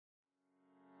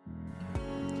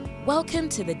Welcome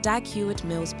to the Dag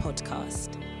Heward-Mills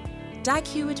podcast. Dag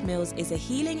Heward-Mills is a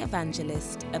healing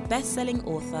evangelist, a best-selling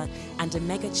author, and a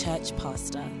mega-church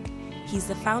pastor. He's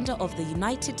the founder of the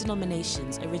United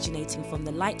Denominations, originating from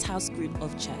the Lighthouse group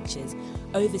of churches,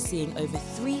 overseeing over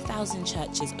 3,000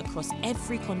 churches across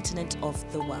every continent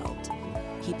of the world.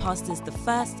 He pastors the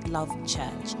First Love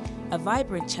Church, a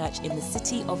vibrant church in the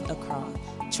city of Accra,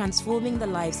 transforming the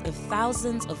lives of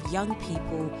thousands of young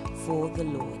people for the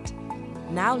Lord.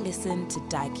 Now listen to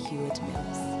Dag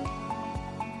Heward-Mills.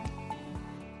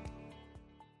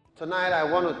 Tonight I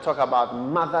want to talk about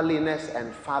motherliness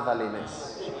and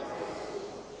fatherliness.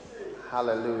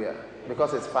 Hallelujah.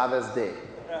 Because it's Father's Day.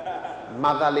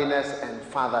 Motherliness and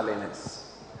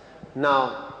fatherliness.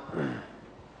 Now,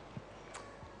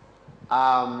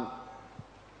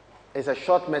 it's a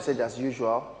short message as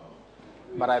usual,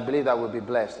 but I believe that we'll be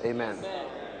blessed. Amen.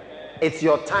 It's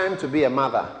your time to be a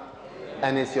mother,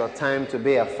 and it's your time to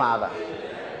be a father.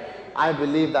 I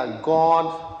believe that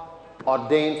God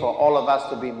ordained for all of us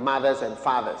to be mothers and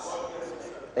fathers.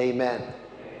 Amen.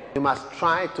 You must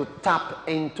try to tap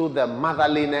into the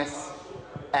motherliness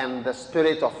and the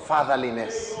spirit of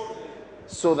fatherliness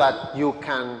so that you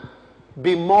can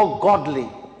be more godly,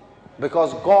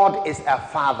 because God is a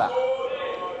father.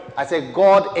 I say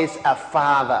God is a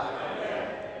father,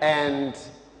 and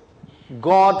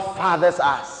God fathers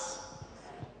us.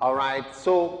 All right,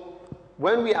 so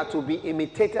when we are to be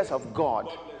imitators of God,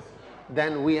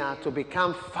 then we are to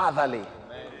become fatherly.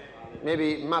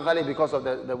 Maybe motherly because of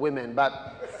the women, but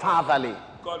fatherly.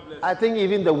 I think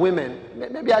even the women,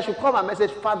 maybe I should call my message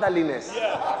fatherliness,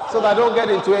 so that I don't get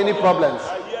into any problems.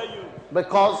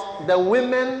 Because the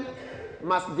women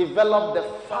must develop the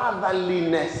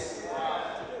fatherliness.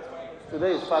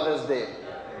 Today is Father's Day,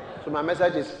 so my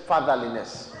message is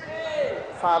fatherliness.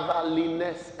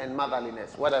 Fatherliness and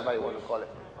motherliness, whatever you want to call it,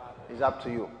 is up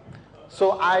to you.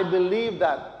 So I believe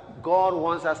that God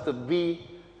wants us to be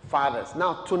fathers.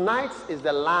 Now, tonight is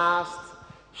the last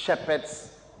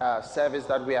Shepherd's service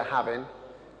that we are having.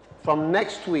 From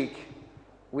next week,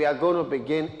 we are going to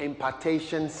begin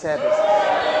impartation service.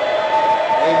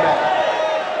 Amen.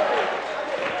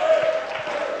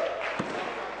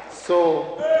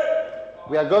 So,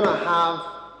 we are going to have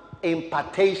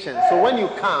impartation. So when you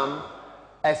come,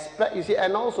 expect, you see,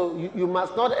 and also you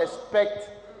must not expect,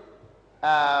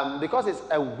 because it's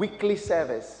a weekly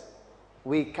service,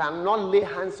 we cannot lay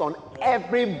hands on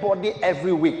everybody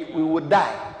every week. We would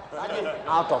die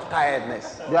out of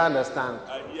tiredness. Do you understand?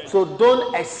 So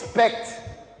don't expect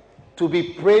to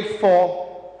be prayed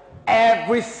for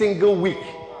every single week.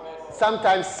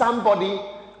 Sometimes somebody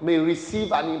may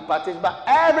receive an impartation, but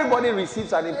everybody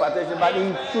receives an impartation. But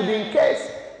in case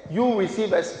you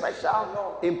receive a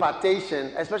special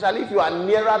impartation, especially if you are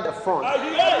nearer the front,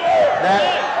 then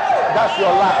that's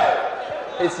your life.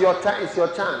 It's your time. It's your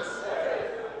chance.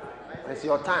 It's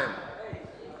your time.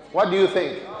 What do you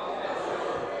think?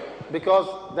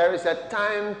 Because there is a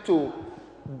time to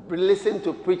listen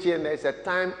to preaching, and there is a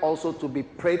time also to be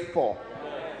prayed for.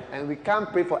 And we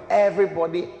can't pray for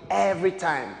everybody every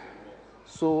time.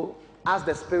 So as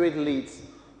the Spirit leads,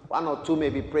 one or two may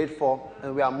be prayed for,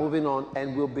 and we are moving on,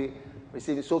 and we'll be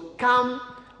receiving. So come,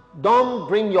 don't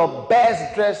bring your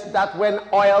best dress that when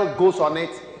oil goes on it,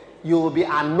 you will be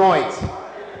annoyed.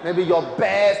 Maybe your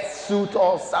best suit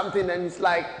or something, and it's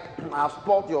like, I've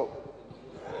spoiled your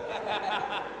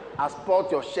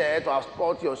shirt, or I've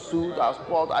spoiled your suit,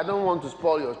 I don't want to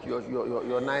spoil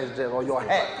your nice dress or your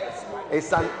hair.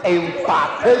 It's an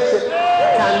impartation.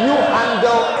 Can you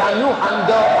handle an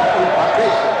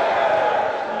impartation?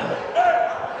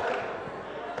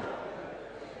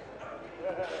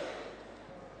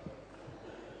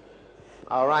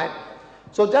 All right.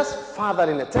 So just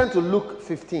fatherliness. Turn to Luke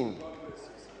 15.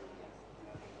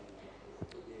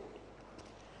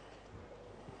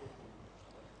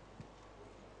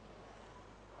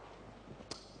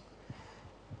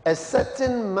 A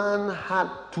certain man had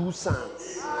 2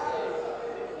 sons.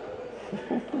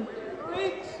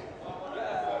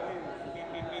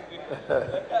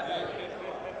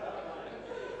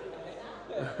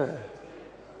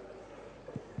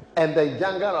 And the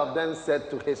younger of them said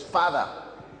to his father,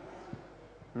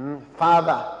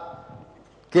 Father,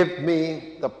 give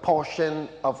me the portion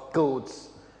of goods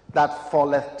that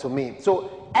falleth to me.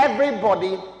 So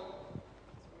everybody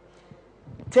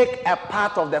take a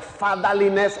part of the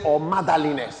fatherliness or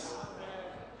motherliness.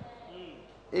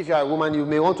 If you are a woman, you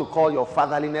may want to call your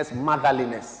fatherliness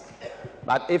motherliness.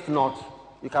 But if not,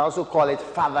 you can also call it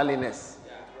fatherliness.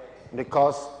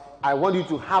 Because I want you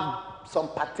to have some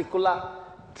particular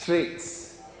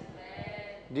traits.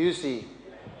 Do you see?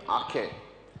 Okay.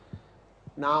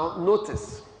 Now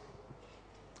notice,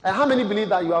 And how many believe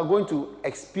that you are going to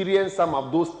experience some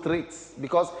of those traits?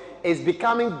 Because it's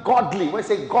becoming godly. When I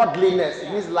say godliness,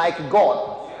 it means like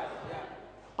God.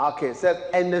 Okay, so,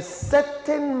 and a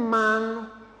certain man,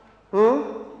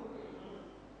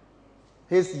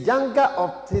 his younger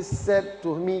of his said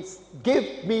to me,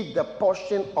 give me the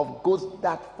portion of goods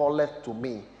that falleth to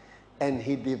me. And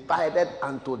he divided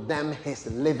unto them his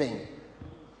living.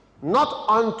 Not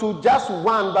unto just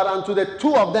one, but unto the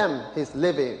two of them his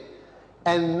living.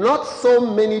 And not so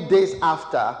many days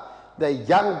after, the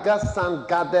younger son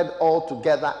gathered all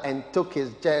together and took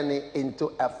his journey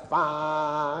into a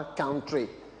far country,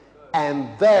 and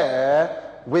there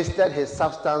wasted his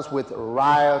substance with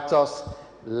riotous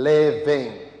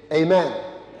living. Amen.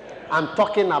 I'm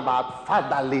talking about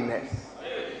fatherliness.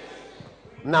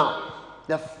 Now,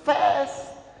 the first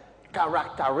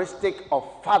characteristic of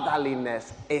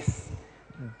fatherliness is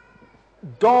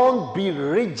don't be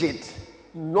rigid.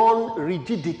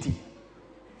 Non-rigidity.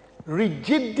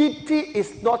 Rigidity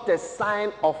is not a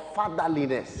sign of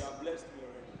fatherliness.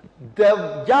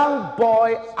 The young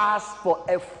boy asked for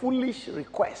a foolish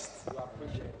request,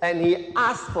 and he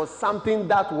asked for something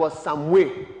that was some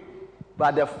way,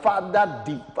 but the father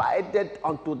divided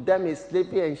unto them his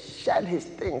living and shared his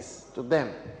things to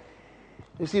them.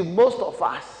 You see, most of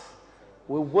us,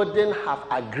 we wouldn't have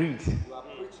agreed.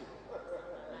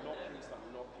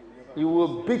 You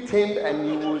will beat him and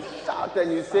you will shout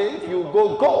and you say, if you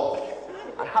go, go.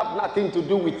 I have nothing to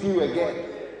do with you again.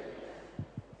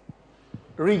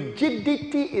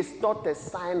 Rigidity is not a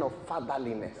sign of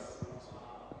fatherliness.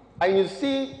 And you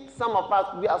see, some of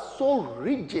us, we are so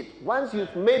rigid. Once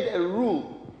you've made a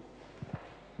rule,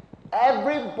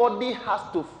 everybody has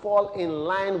to fall in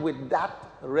line with that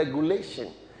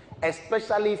regulation,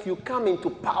 especially if you come into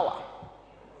power.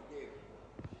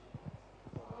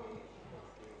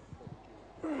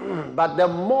 But the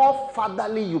more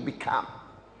fatherly you become,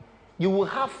 you will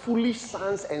have foolish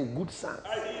sons and good sons.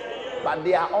 But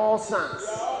they are all sons.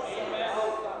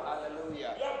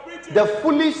 The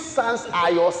foolish sons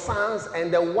are your sons,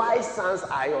 and the wise sons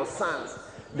are your sons.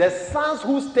 The sons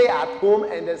who stay at home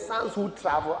and the sons who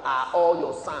travel are all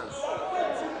your sons.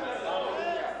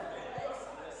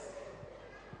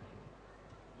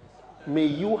 May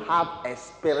you have a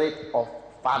spirit of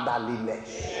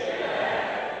fatherliness.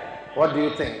 What do you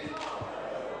think?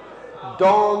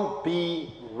 Don't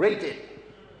be rigid.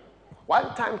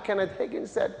 One time Kenneth Hagin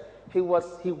said he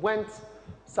went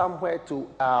somewhere to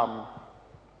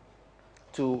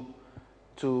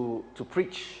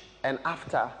preach, and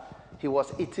after he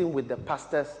was eating with the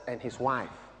pastors and his wife,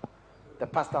 the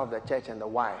pastor of the church and the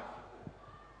wife.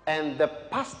 And the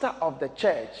pastor of the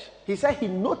church, he said he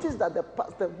noticed that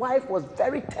the wife was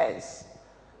very tense.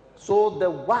 So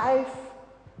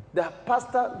the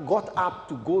pastor got up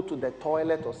to go to the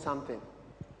toilet or something.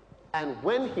 And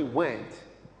when he went,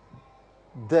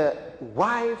 the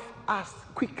wife asked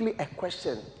quickly a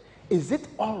question. Is it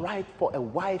all right for a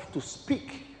wife to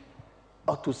speak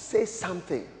or to say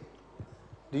something?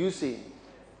 Do you see?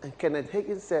 And Kenneth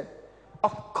Hagin said,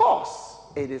 of course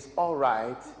it is all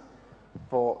right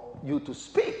for you to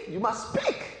speak. You must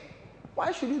speak.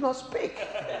 Why should you not speak?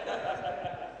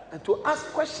 And to ask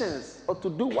questions or to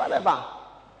do whatever.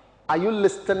 Are you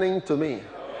listening to me?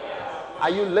 Are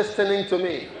you listening to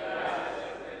me?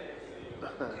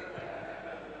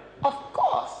 Of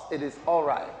course, it is all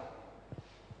right.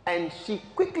 And she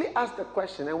quickly asked the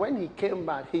question, and when he came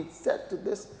back, he said to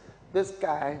this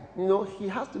guy, he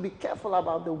has to be careful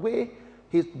about the way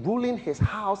he's ruling his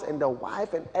house and the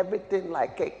wife and everything,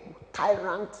 like a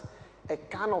tyrant, a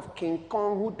kind of King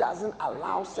Kong who doesn't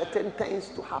allow certain things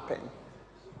to happen.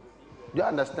 Do you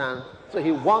understand? So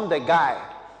he warned the guy.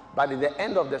 But at the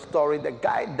end of the story, the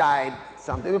guy died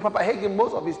something. Papa Hagin,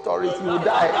 most of his stories, you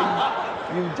die.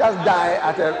 You just die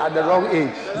at the wrong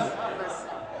age.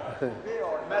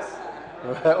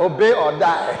 Obey or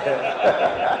die.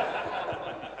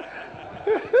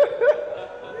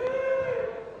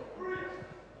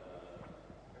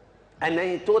 And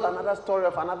then he told another story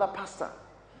of another pastor.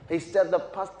 He said the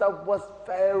pastor was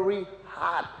very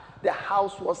hard. The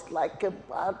house was like a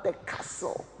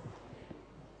castle.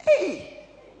 Hey!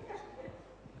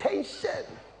 Tension.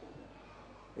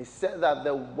 He said that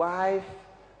the wife,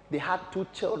 they had 2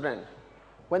 children.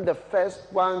 When the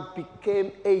first one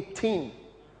became 18,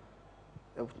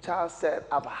 the child said,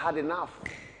 I've had enough.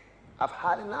 I've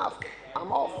had enough.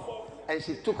 I'm off. And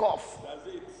she took off.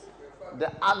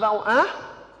 The other one,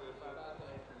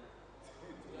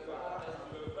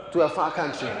 to a far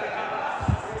country.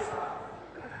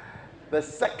 The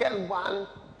second one,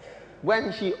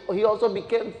 when he also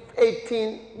became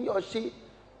 18, he or she,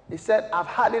 he said, I've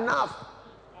had enough.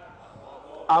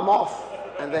 I'm off.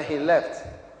 And then he left.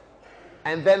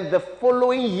 And then the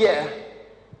following year,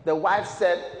 the wife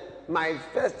said, my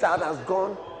first child has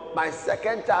gone, my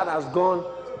second child has gone.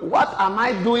 What am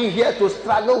I doing here to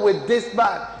struggle with this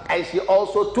man? And she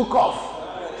also took off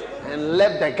and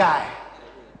left the guy.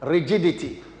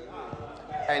 Rigidity.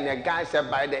 And the guy said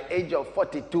by the age of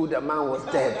 42, the man was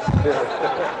dead.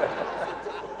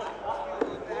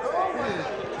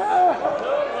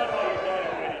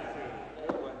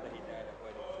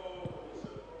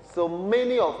 So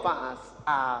many of us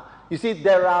are, you see,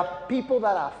 there are people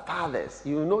that are fathers.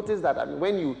 You notice that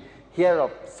when you hear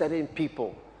of certain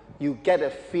people, you get a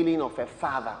feeling of a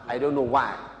father. I don't know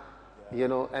why. You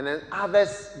know, and then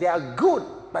others, they are good,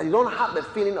 but you don't have the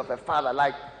feeling of a father.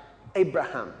 Like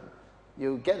Abraham,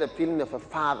 you get the feeling of a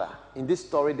father. In this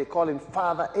story, they call him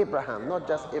Father Abraham, not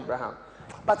just Abraham.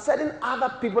 But certain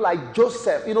other people like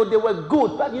Joseph, you know, they were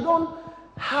good, but you don't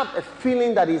have a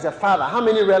feeling that he's a father. How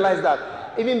many realize that?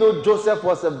 Even though Joseph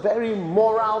was a very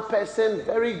moral person,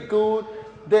 very good,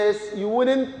 you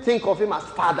wouldn't think of him as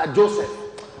Father Joseph.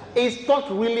 He's not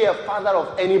really a father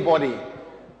of anybody.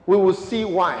 We will see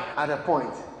why at a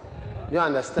point. You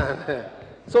understand?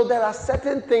 So there are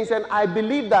certain things, and I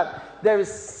believe that there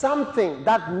is something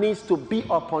that needs to be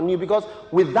upon you, because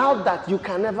without that, you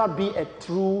can never be a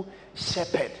true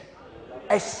shepherd.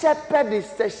 A shepherd is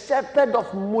a shepherd of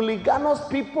mulliganos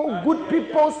people, good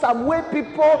people, some way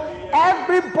people.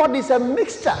 Everybody is a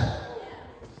mixture.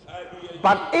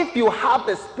 But if you have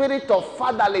the spirit of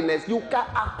fatherliness, you can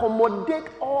accommodate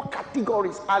all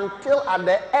categories until at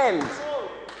the end,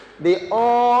 they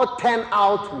all turn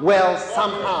out well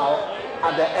somehow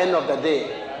at the end of the day.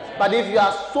 But if you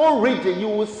are so rigid, you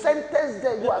will sentence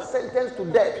them. You are sentenced to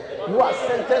death. You are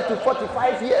sentenced to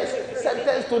 45 years.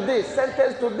 Sentenced to this.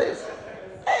 Sentenced to this.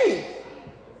 Hey!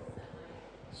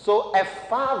 So a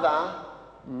father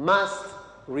must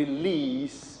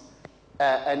release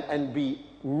and be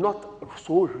not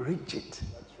so rigid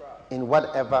in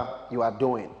whatever you are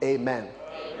doing. Amen.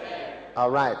 Amen.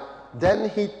 All right. Then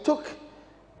he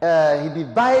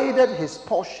divided his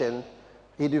portion.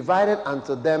 He divided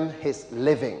unto them his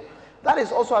living. That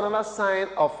is also another sign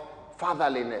of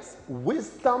fatherliness.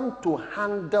 Wisdom to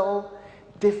handle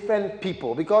different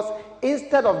people. Because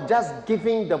instead of just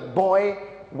giving the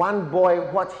one boy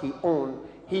what he owned,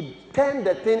 he turned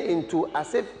the thing into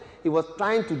as if he was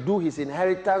trying to do his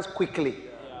inheritance quickly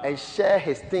and share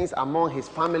his things among his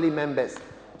family members.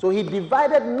 So he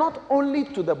divided not only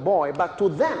to the boy, but to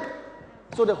them.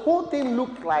 So the whole thing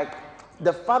looked like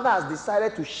the father has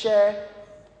decided to share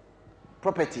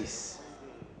properties.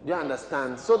 Do you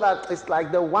understand? So that it's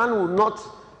like the one will not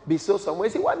be so somewhere.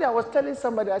 See, one day I was telling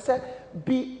somebody, I said,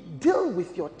 deal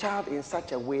with your child in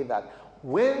such a way that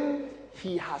when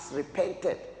he has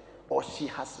repented or she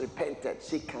has repented,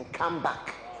 she can come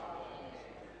back.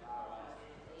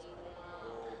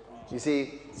 You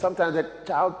see, sometimes the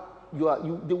child,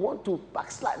 they want to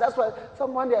backslide. That's why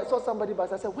one day I saw somebody,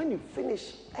 but I said, when you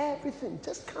finish everything,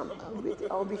 just come.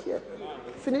 I'll be here.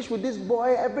 Finish with this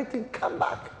boy, everything, come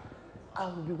back. I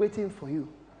will be waiting for you.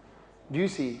 Do you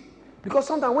see? Because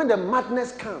sometimes when the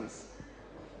madness comes,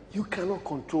 you cannot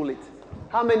control it.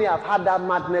 How many have had that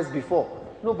madness before?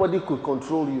 Nobody could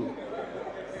control you.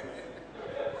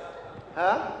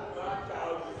 Huh?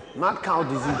 Mad cow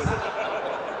disease.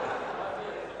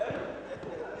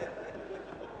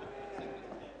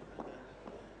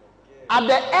 At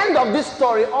the end of this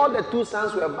story, all the two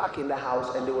sons were back in the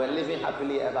house and they were living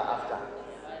happily ever after.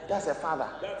 That's a father.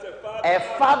 A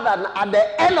father, at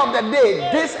the end of the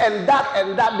day, this and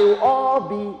that, they will all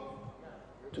be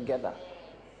together,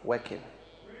 working.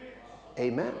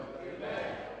 Amen.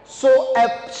 So a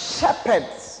shepherd,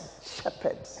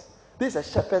 this is a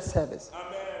shepherd service.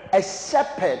 A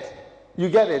shepherd, you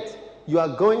get it? You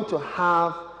are going to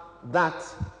have that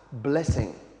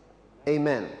blessing.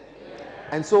 Amen.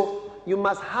 And so you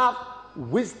must have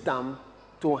wisdom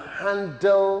to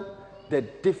handle the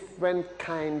different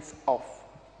kinds of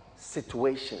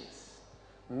situations.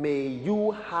 May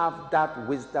you have that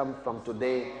wisdom from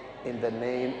today in the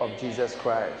name of Jesus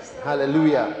Christ.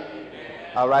 Hallelujah.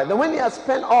 All right. Then when he had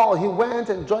spent all, he went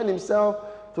and joined himself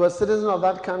to a citizen of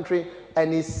that country,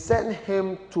 and he sent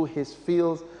him to his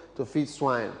fields to feed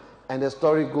swine. And the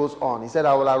story goes on. He said,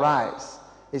 I will arise.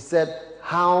 He said,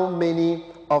 how many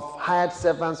of hired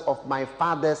servants of my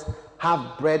fathers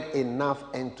have bread enough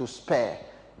and to spare,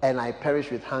 and I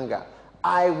perish with hunger?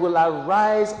 I will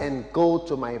arise and go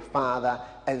to my father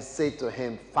and say to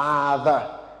him,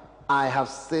 Father, I have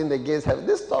sinned against heaven.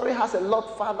 This story has a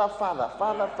lot, father.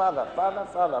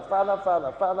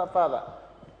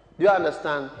 Do you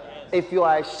understand? If you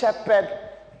are a shepherd,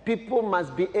 people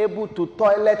must be able to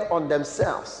toilet on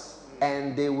themselves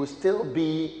and they will still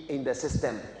be in the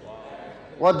system.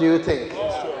 What do you think?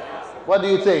 What do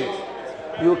you think?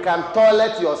 You can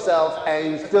toilet yourself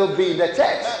and you still be in the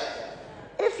church.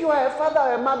 If you are a father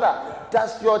or a mother,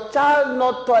 does your child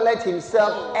not toilet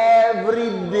himself every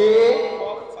day?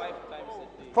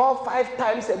 4 or 5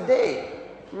 times a day.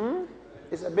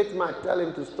 It's a bit much. Tell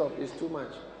him to stop. It's too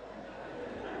much.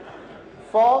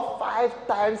 4, 5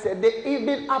 times a day,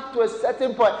 even up to a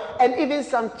certain point. And even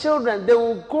some children, they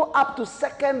will go up to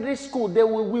secondary school. They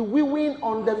will be wee-weeing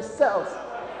on themselves.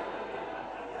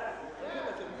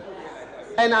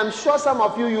 And I'm sure some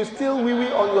of you, you still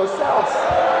wee-wee on yourselves.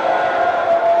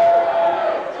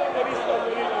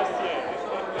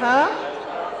 Huh?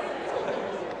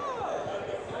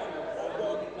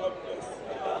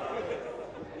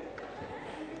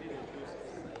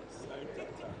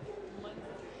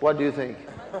 What do you think?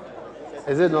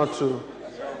 Is it not true?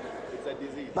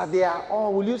 But they are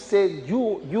all, will you say,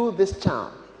 you this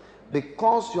child,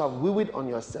 because you have wee-weed on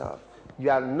yourself, you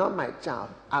are not my child.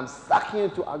 I'm sacking you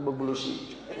to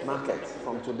Agbogboloshi market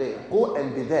from today. Go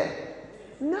and be there.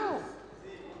 No,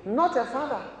 not a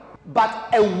father. But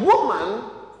a woman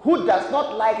who does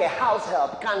not like a house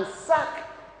help can sack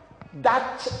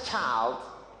that child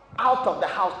out of the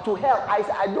house to hell.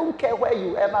 I don't care where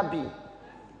you ever be.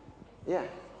 Yeah.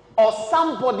 Or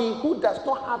somebody who does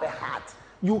not have a heart.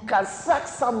 You can sack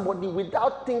somebody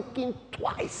without thinking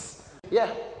twice.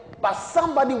 Yeah. But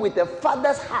somebody with a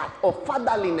father's heart or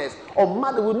fatherliness or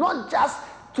mother will not just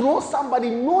throw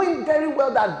somebody knowing very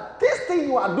well that this thing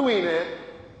you are doing,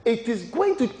 it is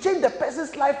going to change the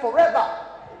person's life forever.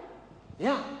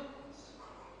 Yeah.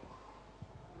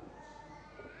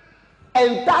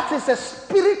 And that is a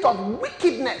spirit of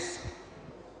wickedness.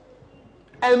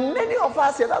 And many of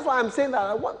us here, that's why I'm saying that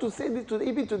I want to say this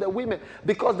even to the women,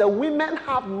 because the women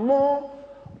have more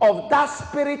of that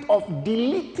spirit of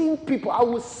deleting people. I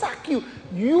will sack you.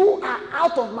 You are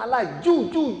out of my life.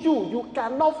 You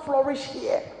cannot flourish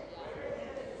here.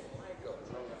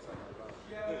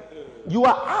 You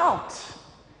are out.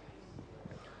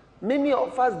 Many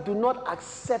of us do not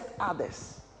accept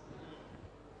others.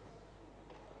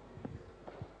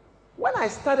 When I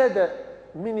started the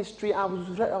ministry, I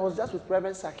was just with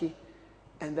Reverend Saki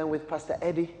and then with Pastor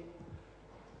Eddie.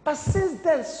 But since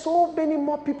then, so many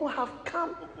more people have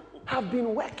come, have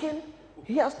been working.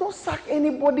 He has not sacked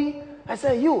anybody. I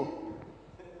said, you.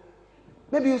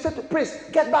 Maybe you said to Prince,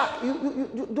 get back. Do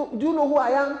you know who I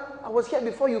am? I was here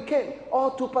before you came.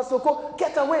 Or to Pastor Ko,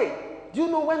 get away. Do you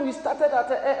know when we started at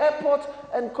the airport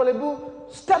and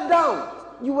Kolebu, step down.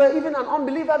 You were even an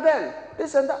unbeliever then.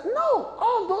 This and that. No,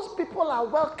 all those people are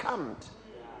welcomed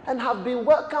and have been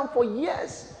welcomed for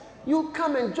years. You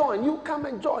come and join, you come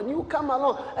and join, you come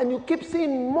along, and you keep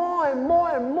seeing more and more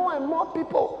and more and more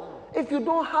people. If you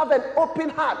don't have an open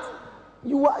heart,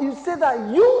 you say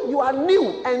that you are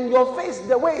new and your face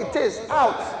the way it is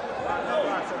out.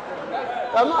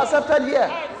 You are not accepted here.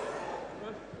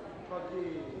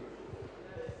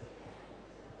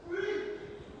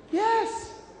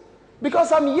 Yes. Because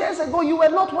some years ago you were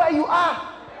not where you are.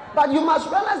 But you must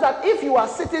realize that if you are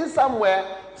sitting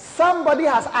somewhere, somebody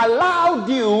has allowed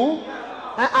you,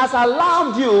 has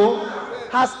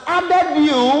added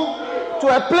you to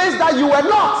a place that you were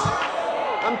not.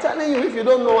 I'm telling you, if you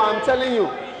don't know, I'm telling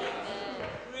you.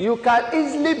 You can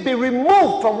easily be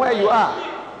removed from where you are.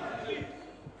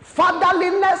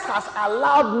 Fatherliness has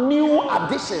allowed new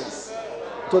additions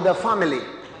to the family.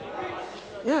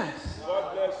 Yes.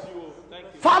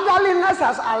 Fatherliness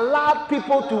has allowed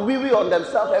people to wee-wee on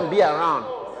themselves and be around.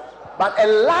 But a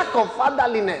lack of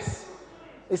fatherliness.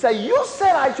 He said, you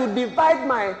said I should divide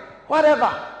my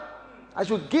whatever. I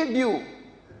should give you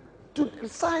to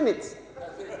sign it.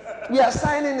 We are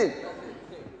signing it.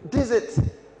 This is it.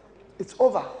 It's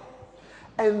over.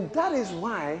 And that is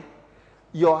why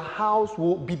your house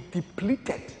will be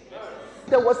depleted.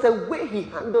 There was a way he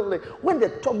handled it. When the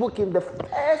trouble came, the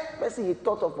first person he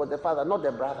thought of was the father, not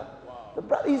the brother. The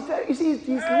brother he's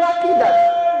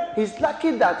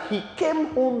lucky that he came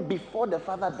home before the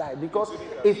father died, because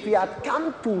if he had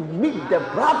come to meet the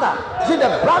brother, see,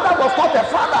 the brother was not the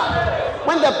father.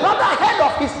 When the brother heard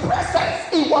of his presence,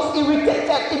 he was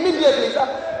irritated immediately. He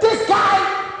said, this guy,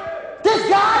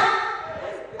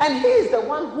 and he is the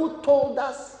one who told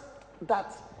us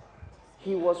that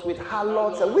he was with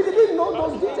harlots, and we didn't know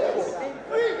those details.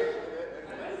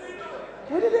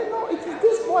 We didn't know. It is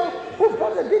this boy who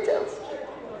brought the details.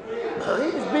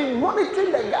 He's been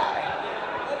monitoring the guy.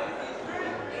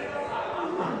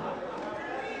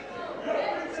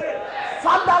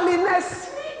 Fatherliness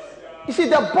You see,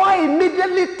 the boy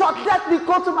immediately thought, let me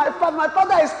go to my father. My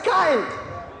father is kind.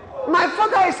 My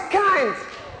father is kind.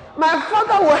 My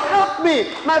father will help me.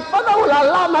 My father will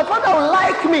allow. My father will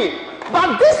like me.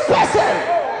 But this person,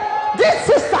 this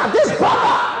sister, this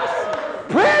brother,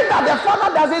 pray that the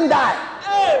father doesn't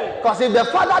die. Because if the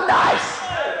father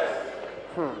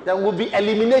dies, there will be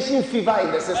elimination fever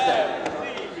in the system.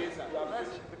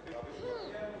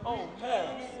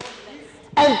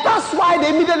 And that's why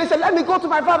they immediately said, let me go to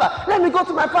my father. Let me go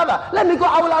to my father. Let me go.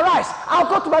 I will arise. I'll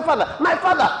go to my father. My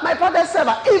father's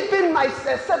servant. Even my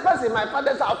servants in my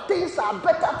father's house, things are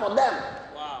better for them.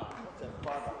 Wow.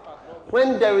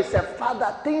 When there is a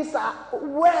father, things are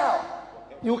well.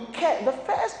 You care. The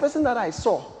first person that I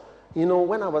saw,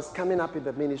 when I was coming up in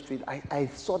the ministry, I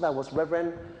saw that was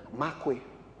Reverend Markway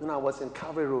when I was in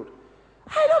Calvary Road.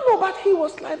 I don't know, but he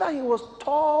was like that. He was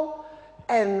tall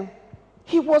and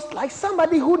he was like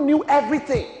somebody who knew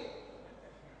everything.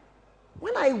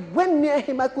 When I went near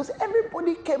him, because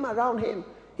everybody came around him,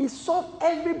 he solved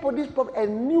everybody's problem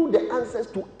and knew the answers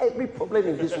to every problem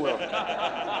in this world.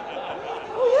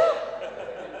 Oh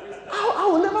yeah, I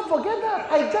will never forget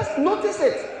that. I just noticed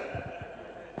it.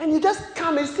 And you just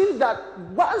come and see that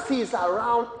once he is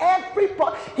around,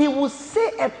 he will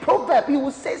say a proverb, he will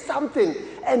say something,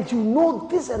 and you know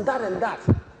this and that and that.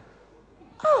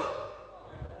 Oh.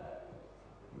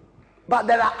 But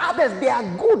there are others, they are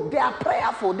good, they are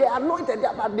prayerful, they are anointed,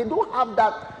 but they don't have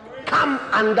that come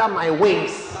under my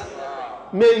wings.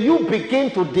 May you begin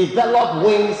to develop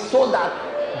wings so that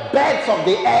birds of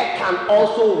the air can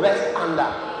also rest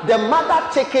under. The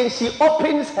mother chicken, she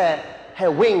opens her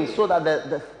wings so that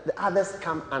the others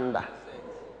come under.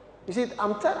 You see,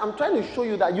 I'm trying to show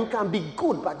you that you can be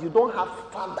good, but you don't have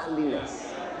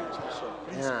fatherliness.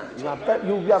 Yeah, you are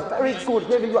very good.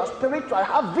 Maybe you are spiritual, you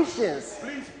have visions.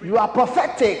 You are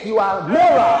prophetic, you are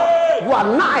moral, you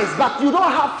are nice, but you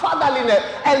don't have fatherliness.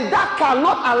 And that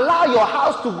cannot allow your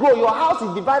house to grow. Your house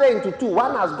is divided into two.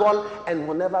 One has gone and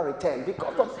will never return.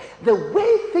 Because of the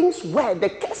way things were, the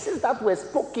cases that were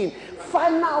spoken,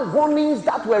 final warnings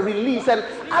that were released, and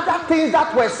other things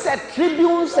that were said,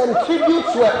 tribunes and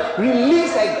tributes were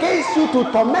released against you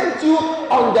to torment you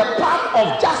on the path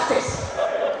of justice.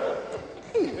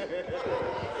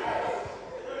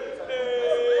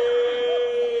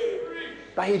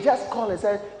 But he just called and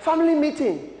said, family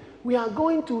meeting, we are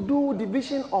going to do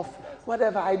division of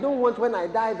whatever. I don't want when I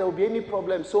die there will be any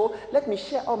problem. So let me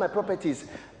share all my properties.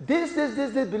 This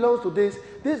belongs to this.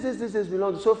 This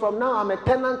belongs to. So from now I'm a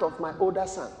tenant of my older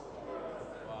son.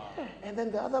 Yeah. And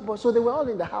then the other boy, so they were all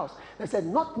in the house. They said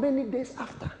not many days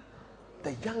after,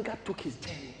 the younger took his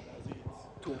journey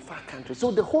to a far country.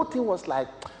 So the whole thing was like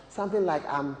something like,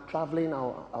 I'm traveling,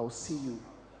 I'll see you.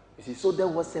 You see, so there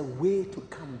was a way to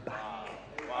come back.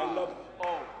 I love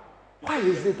Why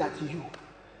is it that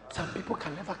some people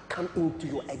can never come into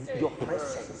your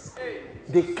presence?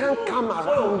 They can't come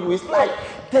around you. It's like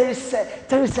there is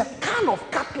a kind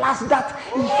of cutlass that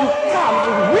if you come,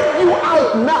 I'll whip you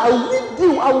out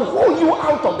now. I will hold you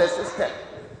out of the system.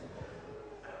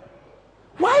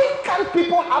 Why can't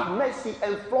people have mercy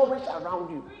and flourish around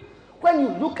you? When you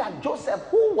look at Joseph,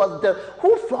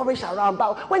 who flourished around?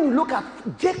 But when you look at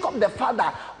Jacob the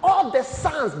father, all the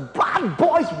sons, bad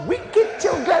boys, wicked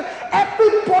children,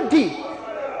 everybody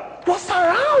was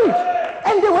around,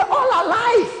 and they were all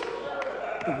alive.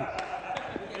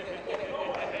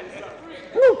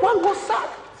 No one was sad.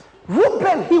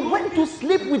 Reuben, he went to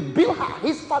sleep with Bilhah,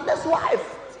 his father's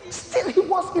wife. Still, he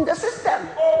was in the system.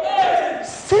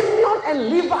 Simeon and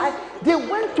Levi, they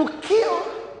went to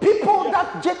kill people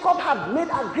that Jacob had made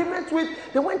agreements with.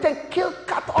 They went and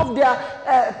cut off their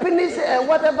penis,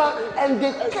 whatever, and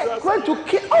they went to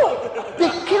kill. Oh, they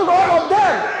killed all of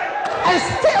them. And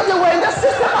still they were in the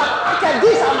system. Okay,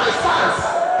 these are my sons.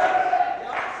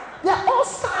 They're all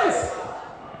sons.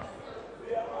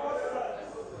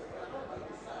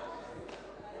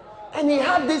 And he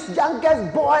had this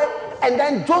youngest boy, and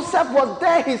then Joseph was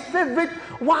there, his favorite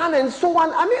one, and so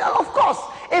on. I mean, of course,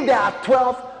 if there are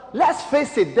 12, let's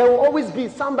face it, there will always be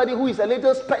somebody who is a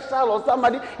little special or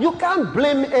somebody. You can't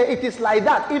blame it is like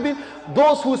that. Even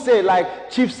those who say like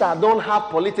chiefs don't have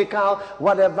political,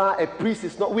 whatever, a priest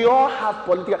is not. We all have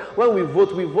political. When we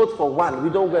vote for one. We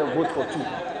don't go and vote for two.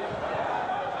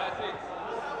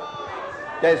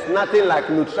 There's nothing like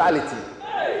neutrality.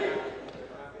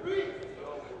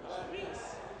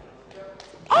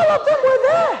 All of them were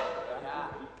there.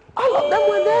 All of them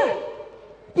were there.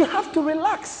 You have to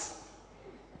relax.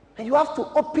 And you have to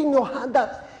open your heart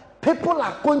that people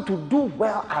are going to do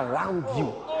well around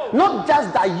you. Not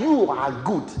just that you are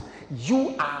good.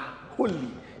 You are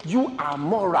holy. You are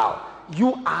moral.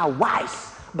 You are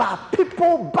wise. but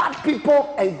people, bad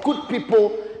people and good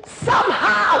people,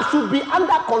 somehow should be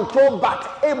under control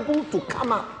but able to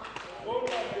come up.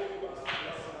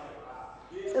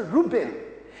 Reuben,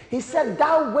 he said,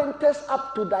 thou wentest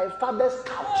up to thy father's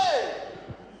couch.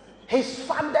 His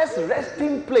father's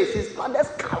resting place, his father's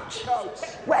couch,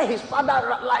 where his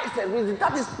father lies and reasons.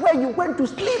 That is where you went to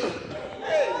sleep.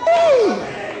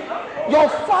 Hey! Your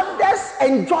father's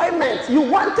enjoyment, you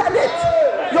wanted it.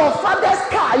 Your father's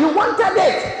car, you wanted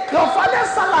it. Your father's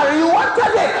salary, you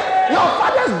wanted it. Your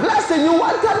father's blessing, you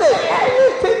wanted it.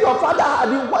 Anything your father had,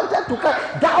 you wanted to come.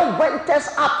 Thou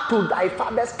wentest up to thy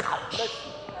father's couch.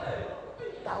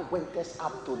 Thou wentest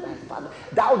up to thy father.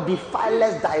 Thou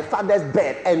defilest thy father's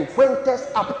bed and wentest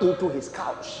up into his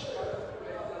couch.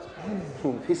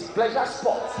 His pleasure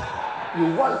spot.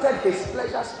 You wanted his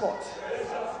pleasure spot.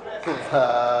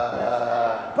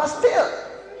 But still,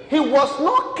 he was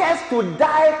not cursed to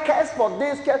die, cursed for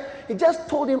this, cursed. He just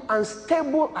told him,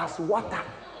 unstable as water,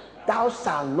 thou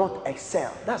shalt not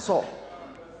excel. That's all.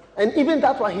 And even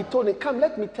that's why he told him, come,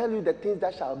 let me tell you the things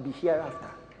that shall be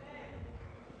hereafter.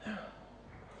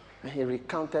 And he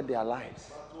recounted their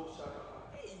lives.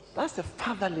 That's the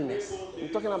fatherliness. I'm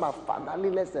talking about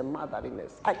fatherliness and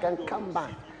motherliness. I can come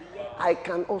back. I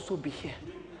can also be here.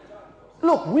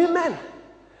 Look, women.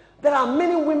 There are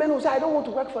many women who say, I don't want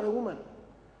to work for a woman.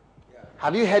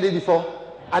 Have you heard it before?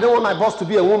 I don't want my boss to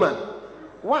be a woman.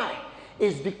 Why?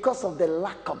 It's because of the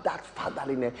lack of that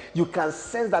fatherliness. You can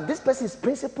sense that this person is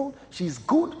principled, she's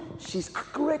good, she's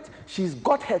accurate, she's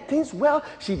got her things well,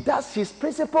 she's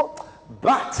principled.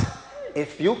 But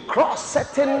if you cross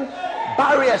certain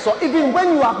barriers, or even when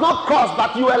you have not crossed,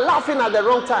 but you were laughing at the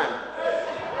wrong time.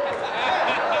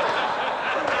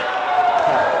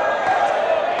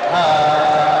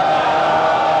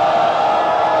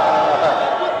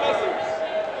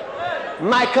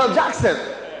 Michael Jackson,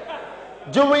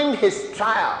 during his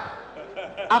trial,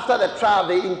 after the trial,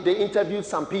 they interviewed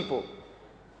some people,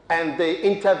 and they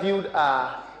interviewed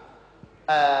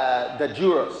the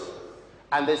jurors,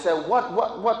 and they said,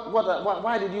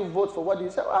 why did you vote for what?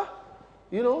 You said,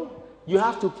 you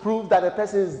have to prove that a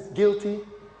person is guilty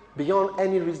beyond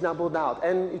any reasonable doubt,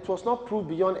 and it was not proved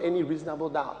beyond any reasonable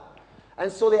doubt.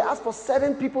 And so they asked for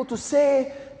certain people to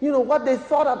say, what they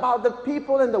thought about the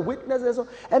people and the witnesses.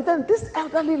 And then this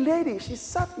elderly lady, she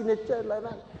sat in a chair like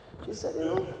that. She said,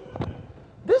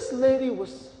 this lady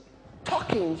was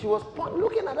talking. She was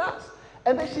looking at us.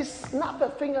 And then she snapped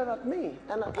her finger at me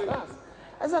and at us.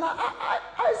 I said,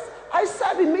 I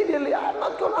said immediately, I'm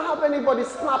not going to have anybody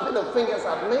snapping their fingers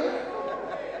at me.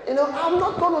 I'm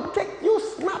not going to take you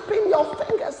snapping your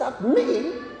fingers at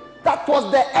me. That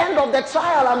was the end of the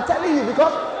trial, I'm telling you,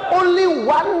 because only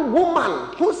one woman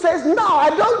who says, no,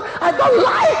 I don't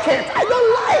like it. I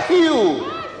don't like you.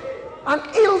 An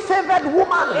ill-favored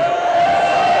woman.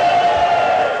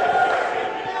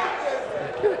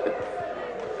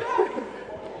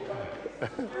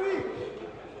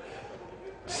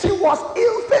 She was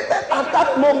ill-favored at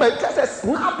that moment, just a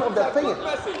snap of the finger.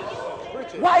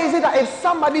 Why is it that if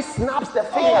somebody snaps the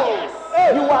finger,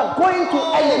 you are going to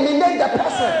eliminate the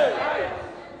person?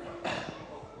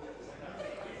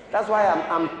 That's why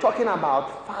I'm talking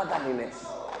about fatherliness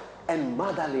and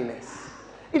motherliness.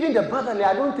 Even the motherly,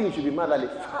 I don't think it should be motherly.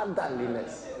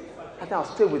 Fatherliness. I think I'll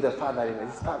stay with the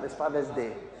fatherliness. It's Father's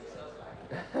Day.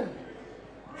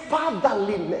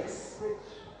 Fatherliness.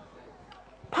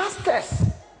 Pastors.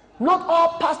 Not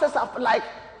all pastors are like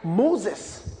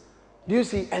Moses. Do you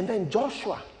see? And then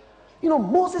Joshua.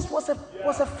 Moses was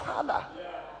a father.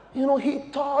 He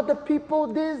taught the people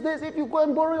this. If you go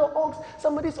and borrow your ox,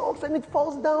 somebody's ox, and it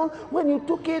falls down, when you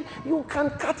took it, you can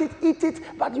cut it, eat it,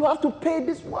 but you have to pay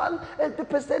this one, the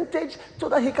percentage, so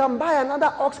that he can buy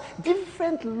another ox.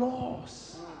 Different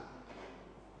laws.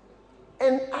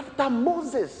 And after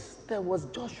Moses, there was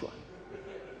Joshua.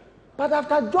 But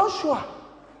after Joshua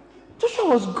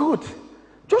was good.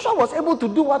 Joshua was able to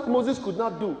do what Moses could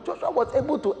not do. Joshua was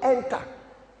able to enter.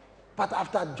 But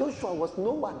after Joshua was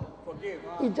no one.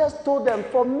 He just told them,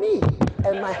 for me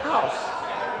and my house,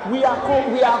 we are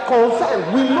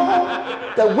concerned. We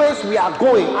know the ways we are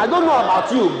going. I don't know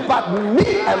about you, but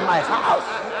me and my house,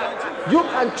 you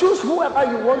can choose whoever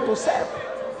you want to serve.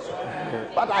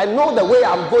 But I know the way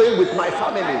I'm going with my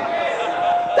family.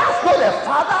 That's not a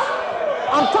father.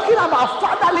 I'm talking about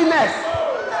fatherliness.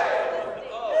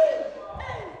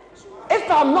 If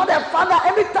I'm not a father,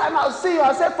 every time I'll see you,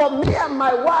 I'll say, for me and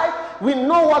my wife, we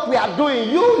know what we are doing.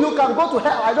 You can go to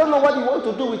hell. I don't know what you want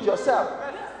to do with yourself.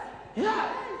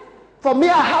 Yeah. For me,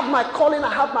 I have my calling,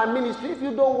 I have my ministry. If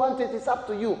you don't want it, it's up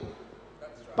to you.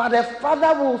 But a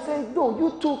father will say, no,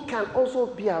 you two can also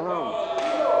be around.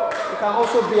 You can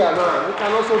also be a man. You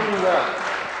can also do that.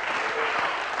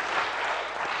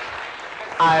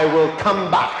 I will come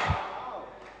back.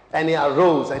 And he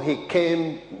arose and he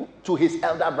came to his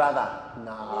elder brother.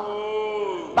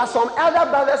 No. But some elder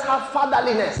brothers have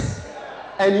fatherliness.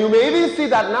 And you may even see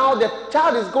that now the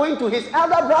child is going to his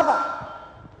elder brother.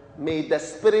 May the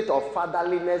spirit of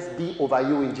fatherliness be over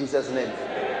you in Jesus' name.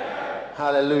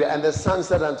 Hallelujah. And the son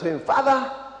said unto him,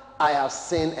 Father, I have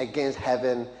sinned against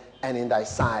heaven and in thy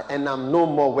sight, and I'm no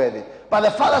more worthy. But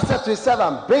the father said to his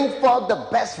servant, bring forth the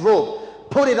best robe,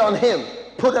 put it on him,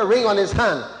 put a ring on his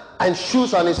hand, and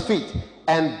shoes on his feet,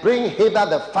 and bring hither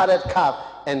the fatted calf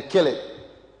and kill it.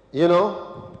 You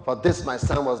know, for this my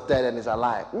son was dead and is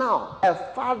alive. Now, a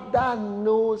father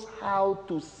knows how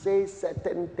to say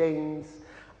certain things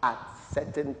at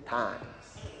certain times.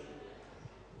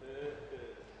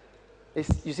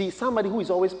 You see, somebody who is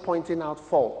always pointing out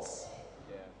faults,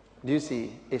 do you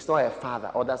see, it's not a father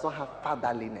or does not have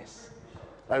fatherliness.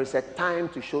 There is a time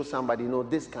to show somebody, no,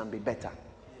 this can be better.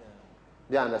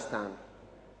 Do you understand?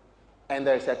 And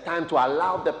there is a time to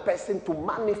allow the person to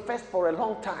manifest for a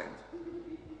long time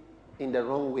in the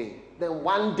wrong way. Then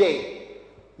one day,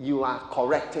 you are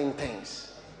correcting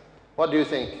things. What do you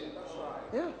think?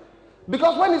 Yeah.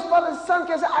 Because when his father's son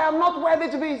came and said, I am not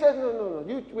worthy to be, he said, no,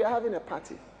 we are having a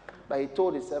party. But he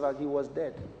told his servant he was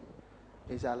dead.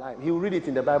 He's alive. He will read it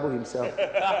in the Bible himself.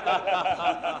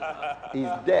 He's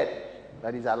dead,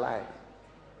 but he's alive.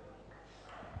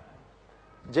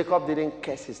 Jacob didn't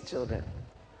curse his children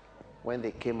when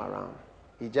they came around.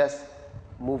 He just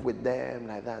moved with them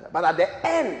like that. But at the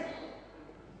end,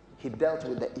 he dealt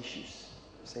with the issues.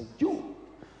 He said,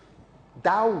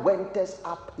 thou wentest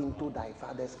up into thy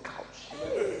father's couch.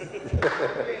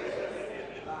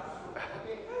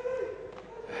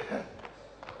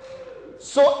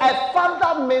 So a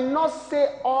father may not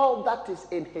say all that is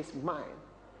in his mind.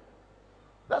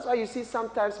 That's why you see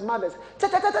sometimes mothers, why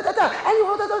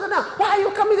are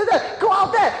you coming to there? Go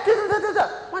out there.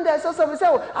 One day I saw somebody say,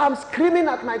 I'm screaming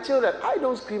at my children. I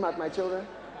don't scream at my children.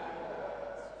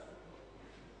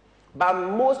 But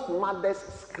most mothers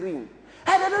scream.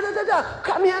 Hey,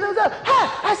 come here. Hey,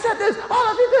 I said this. All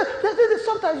of it.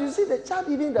 Sometimes you see the child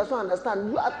even does not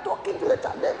understand. You are talking to the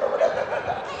child.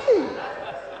 Hey.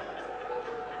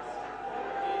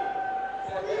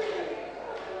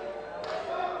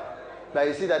 But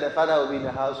you see that the father will be in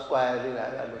the house quietly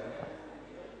like that.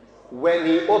 When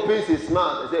he opens his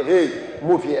mouth, he say, hey,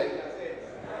 move here.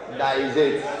 That is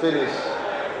it. Finish.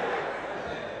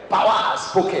 Power has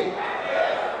spoken.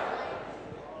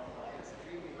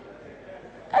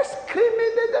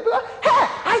 Screaming, hey,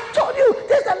 I told you,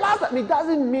 this is the last time. It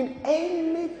doesn't mean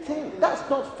anything. That's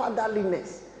not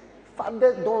fatherliness.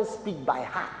 Fathers don't speak by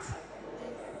heart.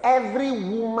 Every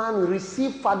woman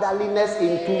receive fatherliness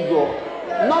into your,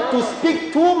 not to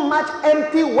speak too much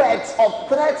empty words of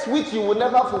threats which you will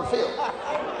never fulfill.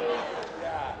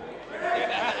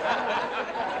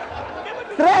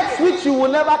 Threats which you will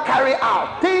never carry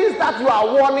out. Things that you are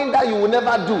warning that you will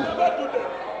never do.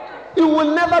 You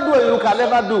will never do and you can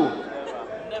never do.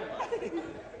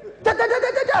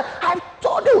 I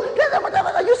told you.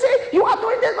 You see, you are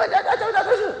doing this.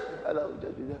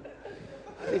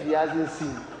 As if he hasn't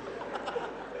seen.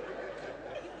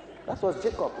 That was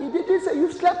Jacob. He didn't say, you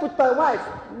slept with my wife.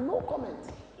 No comment.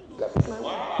 Slept with my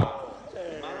wife.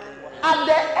 At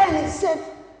the end, he said,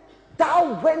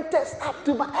 thou wentest up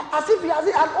to my... As if he has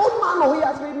an old man or he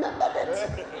has remembered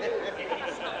it.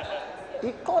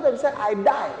 He called and said, I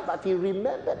die. But he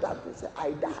remembered that. He said,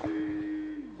 I die.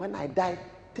 When I die,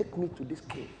 take me to this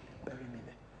cave. Bury me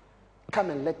there. Come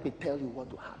and let me tell you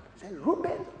what will happen. He said,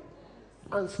 Reuben,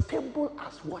 unstable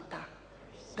as water,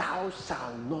 thou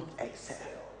shalt not excel.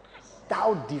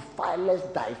 Thou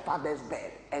defilest thy father's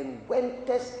bed and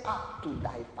wentest up to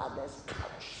thy father's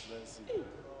couch.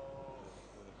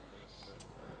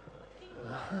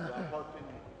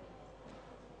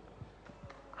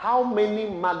 How many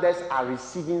mothers are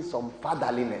receiving some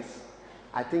fatherliness?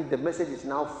 I think the message is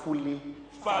now fully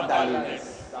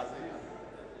fatherliness.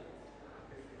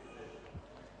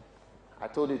 I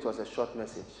told you it was a short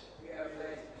message.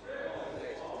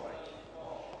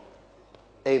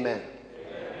 Amen.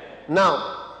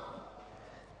 Now,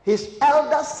 his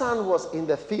elder son was in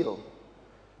the field,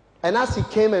 and as he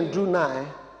came and drew nigh,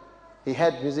 he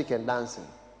heard music and dancing.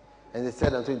 And they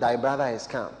said unto him, thy brother is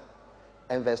come.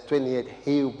 And verse 28,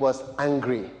 he was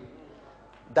angry.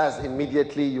 Thus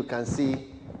immediately you can see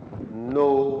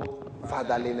no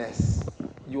fatherliness.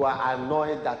 You are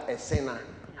annoyed that a sinner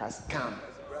has come.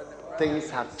 Things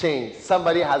have changed.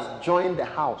 Somebody has joined the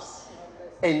house.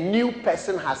 A new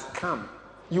person has come.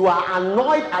 You are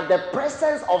annoyed at the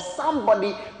presence of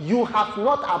somebody you have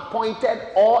not appointed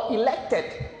or elected.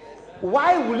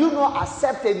 Why will you not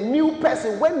accept a new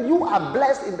person when you are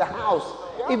blessed in the house?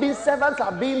 Even servants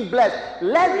are being blessed.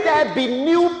 Let there be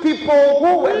new people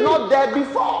who were not there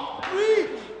before.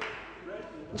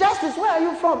 Justice, where are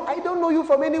you from? I don't know you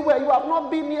from anywhere. You have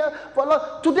not been here for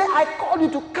long. Today I call you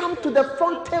to come to the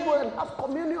front table and have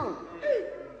communion.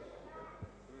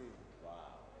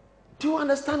 Do you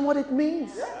understand what it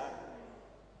means?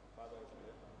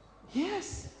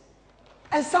 Yes.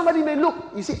 And somebody may look,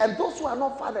 you see, and those who are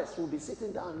not fathers will be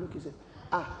sitting down and look and say,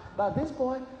 but this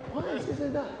boy, why is he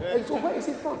sitting down? And so where is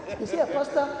he from? You see a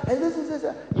pastor, and this is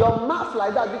your mouth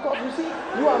like that because you see,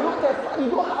 you are not you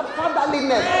don't have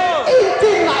fatherliness.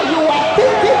 Anything that you are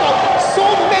thinking of so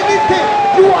many things.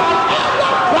 You are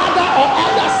elder brother or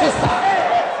elder sister.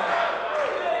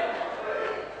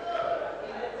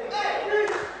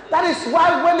 That is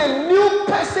why when a new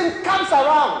person comes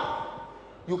around,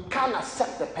 you can't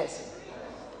accept the person.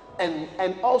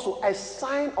 And also a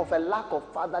sign of a lack of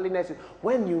fatherliness is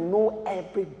when you know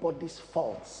everybody's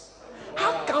faults.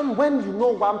 How come when you know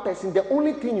one person, the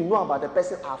only thing you know about the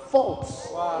person are faults?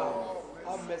 Wow.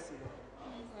 How messy.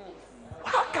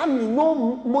 How come you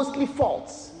know mostly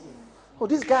faults? Oh,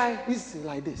 this guy is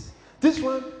like this. This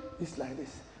one is like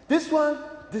this. This one,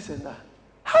 this and that.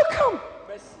 How come?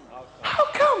 How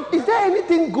come? Is there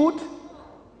anything good?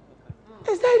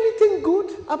 Is there anything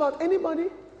good about anybody?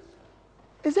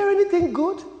 Is there anything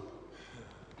good?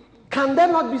 Can there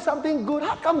not be something good?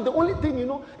 How come the only thing you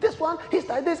know, this one, he's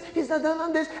like this, he's like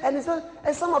this, and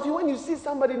some of you, when you see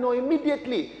somebody, know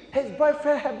immediately, her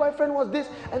boyfriend was this,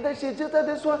 and then she did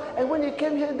this one, and when you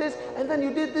came here, this, and then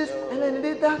you did this, and then you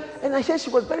did that, and I said she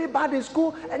was very bad in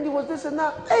school, and you was this and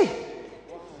that. Hey!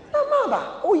 No,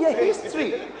 mama. Oh, yeah,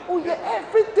 history. Oh, yeah,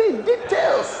 everything,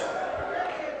 details.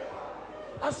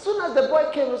 As soon as the boy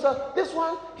came, he said, this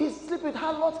one, he's sleeping with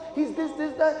harlots, he's this,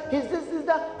 that, he's this,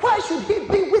 that. Why should he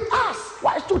be with us?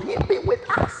 Why should he be with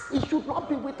us? He should not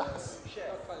be with us.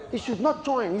 He should not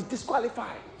join. He's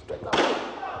disqualified. Straight away.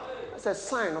 That's a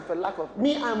sign of a lack of...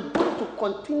 Me, I'm going to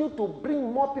continue to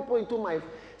bring more people into my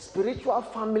spiritual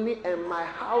family and my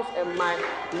house and my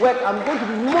work. I'm going to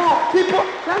be more people.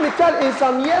 Let me tell you, in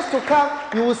some years to come,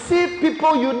 you will see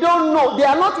people you don't know. They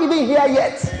are not even here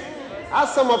yet.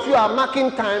 As some of you are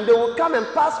marking time, they will come and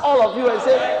pass all of you and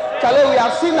say, Charlie, we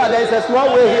have seen that there is a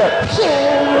small way here. And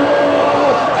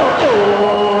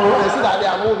see that they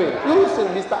are moving. You will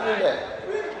soon be standing there.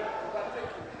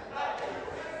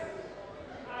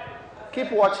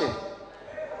 Keep watching.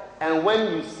 And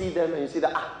when you see them and you see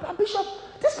that, Bishop,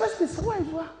 this person is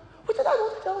somewhere.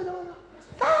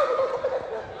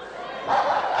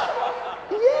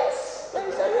 Yes, there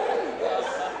is a reason. Yes.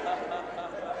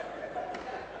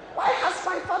 Why has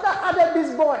my father added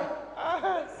this boy?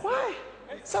 Why?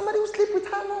 Somebody who sleeps with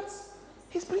harlots.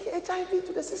 He's bringing HIV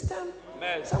to the system.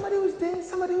 Somebody who's this,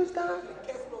 somebody who's that.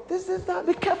 This is that.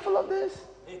 Be careful of this.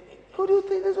 Who do you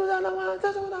think this was that?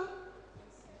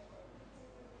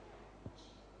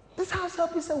 This house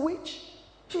help is a witch.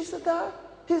 She's that.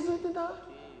 He's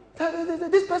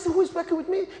that. This person who is working with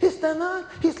me, he's that.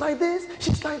 He's like this.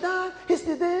 She's like that. He's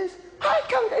this. How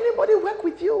can anybody work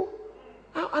with you?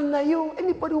 Under you,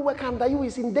 anybody who works under you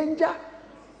is in danger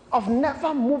of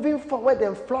never moving forward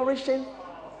and flourishing.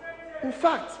 In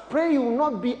fact, pray you will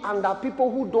not be under people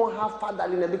who don't have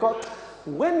fatherliness, because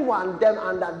when you are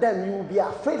under them, you will be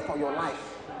afraid for your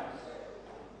life.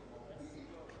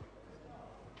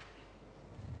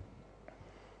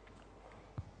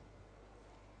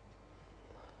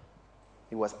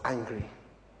 He was angry.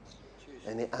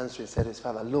 And he answered and said to his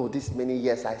father, Lo, this many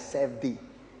years I served thee.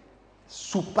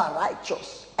 Super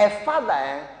righteous. A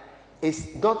father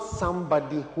is not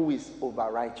somebody who is over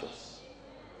righteous.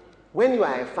 When you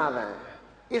are a father,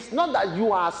 it's not that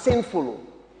you are sinful,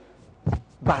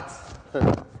 but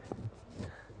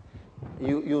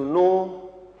you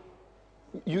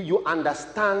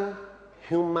understand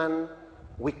human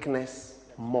weakness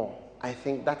more. I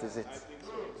think that is it.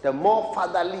 The more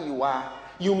fatherly you are,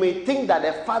 you may think that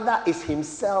the father is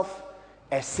himself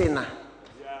a sinner.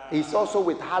 He's also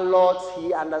with harlots.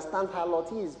 He understands harlots.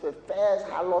 He is the first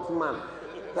harlot man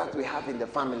that we have in the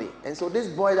family. And so this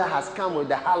boy that has come with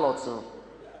the harlots,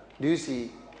 do you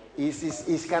see? He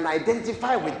can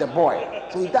identify with the boy.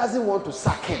 So he doesn't want to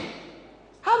sack him.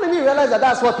 How many realize that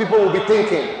that's what people will be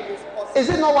thinking? Is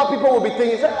it not what people will be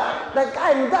thinking? The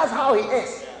guy, that's how he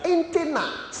is.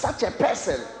 Intina, such a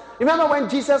person. Remember when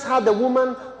Jesus had the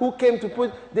woman who came to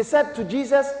put, they said to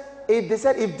Jesus, if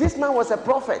this man was a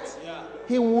prophet,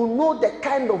 he will know the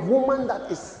kind of woman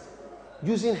that is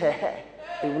using her hair.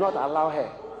 He will not allow her.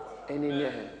 any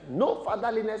near him. No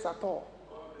fatherliness at all.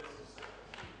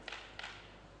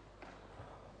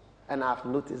 And I've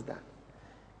noticed that.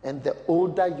 And the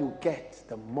older you get,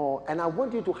 the more. And I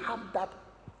want you to have that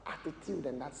attitude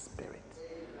and that spirit.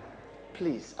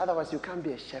 Please, otherwise you can't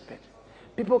be a shepherd.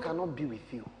 People cannot be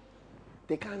with you.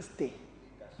 They can't stay.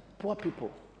 Poor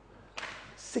people,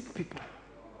 sick people,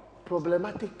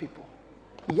 problematic people,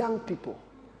 young people,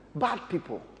 bad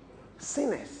people,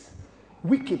 sinners,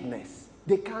 wickedness.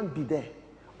 They can't be there.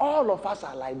 All of us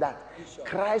are like that.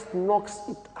 Christ knocks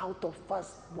it out of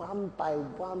us one by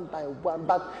one by one.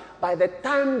 But by the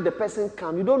time the person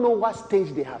comes, you don't know what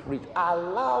stage they have reached.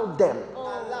 Allow them.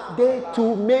 They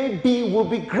too maybe will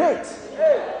be great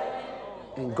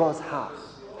in God's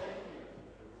house.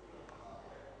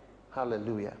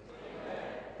 Hallelujah.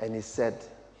 And he said,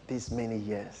 these many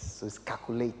years. So he's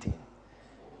calculating.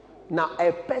 Now,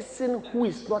 a person who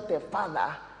is not a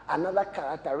father, another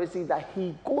characteristic that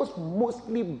he goes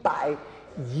mostly by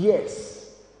years.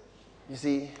 You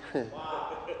see,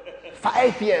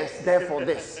 5 years, therefore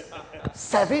this.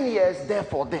 7 years,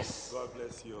 therefore this.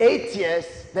 8 years,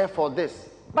 therefore this.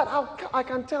 But I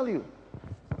can tell you,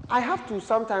 I have to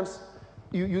sometimes,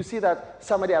 you see that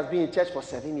somebody has been in church for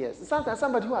 7 years. Sometimes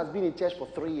somebody who has been in church for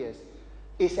 3 years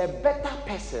is a better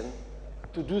person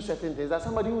to do certain things than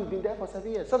somebody who has been there for 7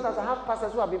 years. Sometimes I have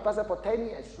pastors who have been pastors for 10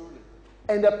 years.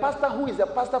 And the pastor who is a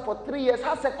pastor for 3 years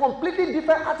has a completely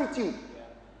different attitude.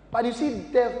 But you see,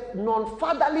 the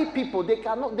non-fatherly people, they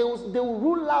will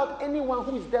rule out anyone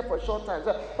who is there for a short time.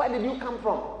 So, where did you come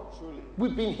from?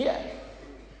 We've been here.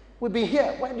 We've been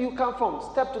here. Where do you come from?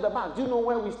 Step to the back. Do you know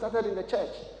where we started in the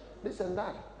church? This and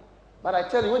that. But I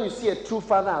tell you, when you see a true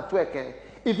father at work,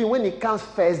 even when he comes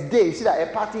first day, you see that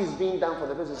a party is being done for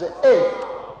the person. You say, hey,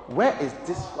 where is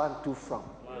this one too from?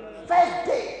 First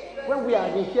day, when we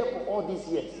have been here for all these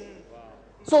years.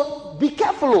 So be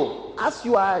careful as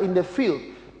you are in the field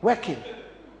working,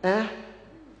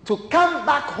 to come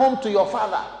back home to your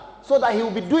father so that he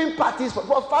will be doing parties.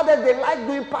 For fathers, they like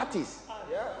doing parties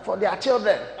for their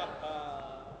children.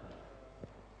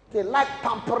 They like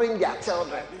pampering their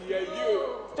children.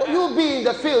 So you'll be in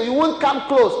the field, you won't come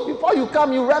close. Before you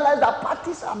come, you realize that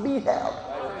parties are being held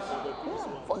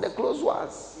for the close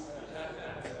ones.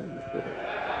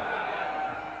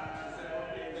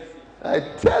 I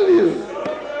tell you,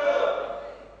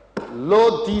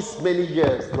 Lord, these many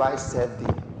years do I serve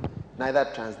thee, neither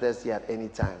transgress thee at any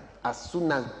time. As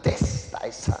soon as this thy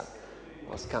son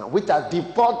was come, which has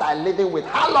devoured thy living with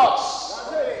harlots,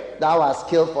 thou hast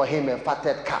killed for him a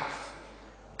fatted calf.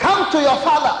 Come to your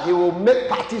father, he will make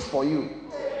parties for you.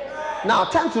 Now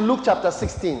turn to Luke chapter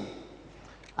 16.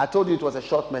 I told you it was a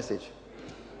short message.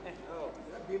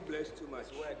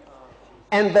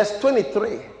 And verse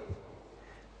 23.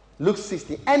 Luke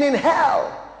 16. And in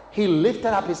hell he lifted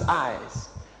up his eyes,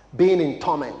 being in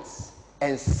torments,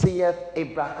 and seeth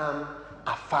Abraham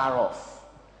afar off,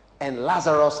 and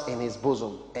Lazarus in his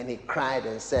bosom. And he cried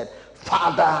and said,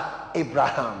 Father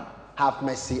Abraham, have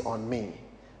mercy on me,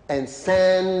 and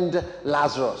send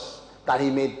Lazarus, that he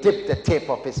may dip the tip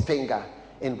of his finger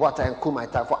in water and cool my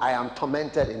tongue, for I am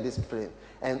tormented in this flame.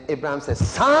 And Abraham says,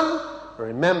 Son,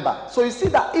 remember. So you see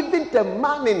that even the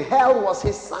man in hell was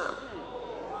his son.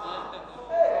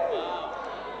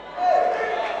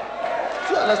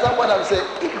 Do you understand what I'm saying?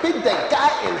 Even the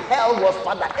guy in hell was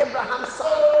Father Abraham's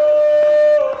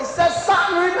son. He says,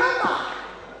 Son, remember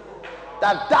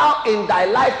that thou in thy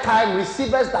lifetime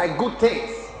receivest thy good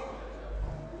things.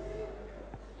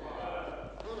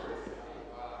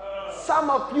 Some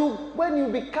of you, when you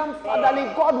become fatherly,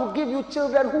 God will give you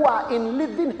children who are in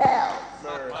living hell.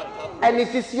 And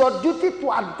it is your duty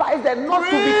to advise them not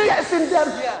to be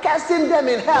cursing them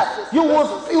in hell. You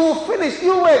will finish.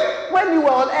 You wait. When you were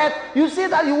on earth, you see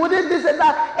that you wouldn't this and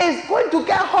that. It's going to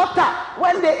get hotter.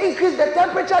 When they increase the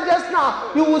temperature just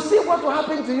now, you will see what will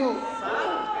happen to you.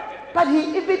 But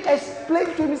he even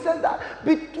explained to me, said that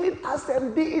between us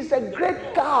and thee is a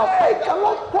great gulf. I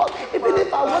cannot walk. Even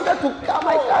if I wanted to come,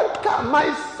 I can't come.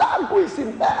 My son who is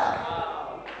in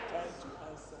hell.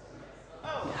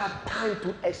 He had time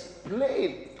to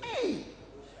explain. Hey,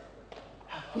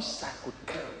 I wish I could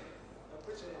come.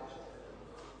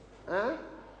 Huh?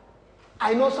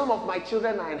 I know some of my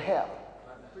children are in hell.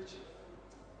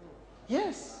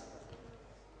 Yes.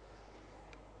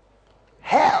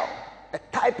 Hell. A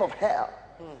type of hell.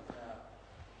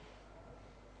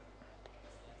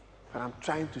 But I'm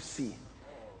trying to see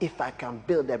if I can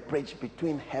build a bridge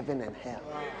between heaven and hell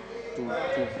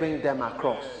to bring them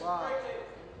across.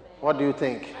 What do you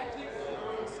think?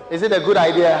 Is it a good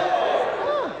idea?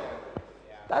 Yeah.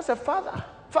 That's a father.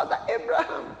 Father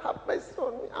Abraham, have mercy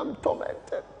on me. I'm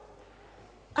tormented.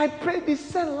 I pray this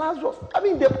send Lazarus. I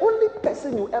mean, the only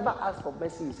person you ever ask for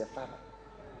mercy is a father.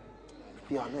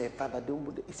 If you are not a father, don't.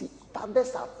 You see,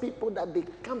 fathers are people that they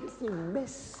come and say,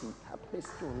 mercy, have mercy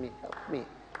on me, help me.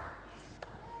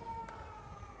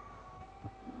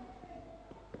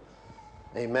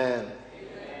 Amen.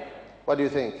 What do you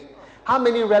think? How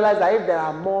many realize that if there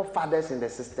are more fathers in the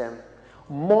system,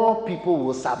 more people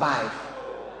will survive?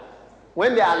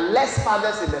 When there are less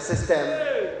fathers in the system,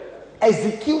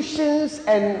 executions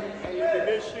and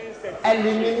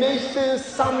eliminations,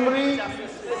 summary,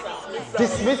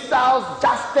 dismissals,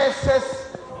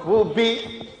 justices will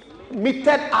be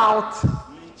meted out.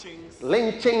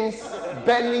 Lynchings,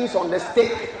 burnings on the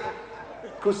stake,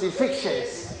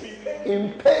 crucifixions,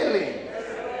 impaling.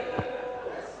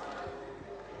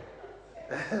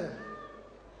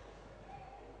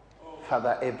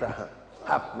 Father Abraham,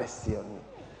 have mercy on me.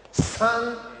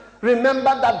 Son, remember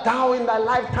that thou in thy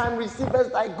lifetime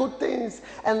receivest thy good things,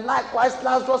 and likewise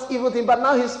Lazarus evil things, but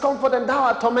now his comfort and thou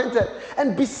art tormented.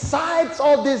 And besides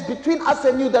all this, between us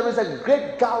and you there is a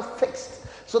great gulf fixed,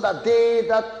 so that they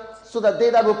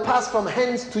that will pass from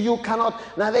hence to you cannot,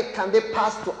 neither can they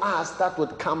pass to us that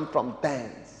would come from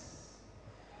thence.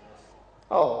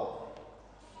 Oh,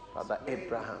 Father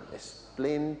Abraham,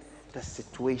 explain the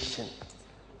situation.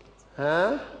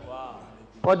 Huh? Wow.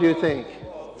 What do you think?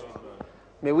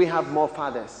 May we have more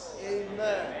fathers.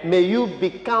 Amen. May you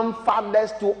become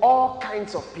fathers to all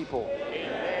kinds of people.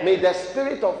 Amen. May the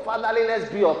spirit of fatherliness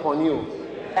be upon you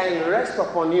and rest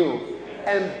upon you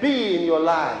and be in your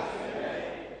life.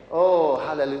 Oh,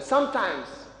 hallelujah. Sometimes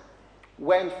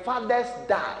when fathers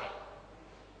die,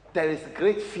 there is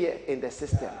great fear in the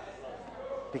system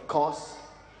because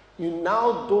you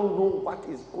now don't know what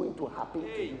is going to happen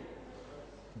to you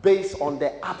based on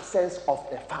the absence of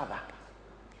the father.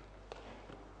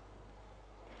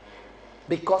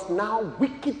 Because now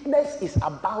wickedness is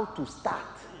about to start.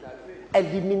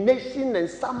 Elimination and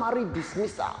summary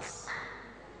dismissals.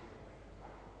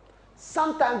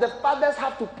 Sometimes the fathers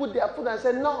have to put their foot and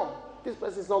say, no, this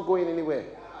person is not going anywhere.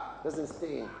 Doesn't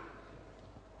stay.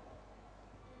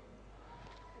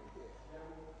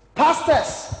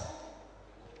 Pastors.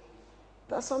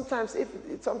 That sometimes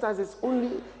it's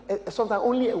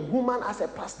only a woman as a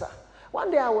pastor. One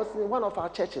day I was in one of our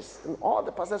churches and all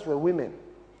the pastors were women.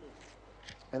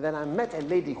 And then I met a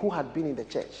lady who had been in the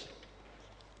church.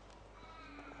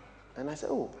 And I said,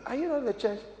 oh, are you not in the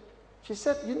church? She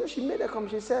said, she made a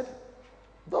comment. She said,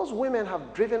 those women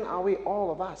have driven away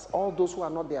all of us, all those who are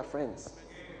not their friends.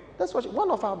 That's what one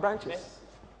of our branches.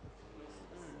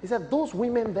 He said, those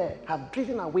women there have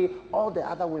driven away all the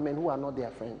other women who are not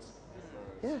their friends.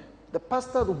 Yeah. The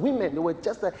pastor, the women, they were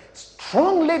just a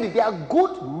strong lady. They are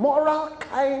good, moral,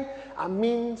 kind,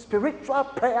 spiritual,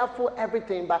 prayerful,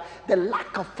 everything, but the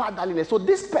lack of fatherliness. So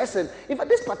this person, in fact,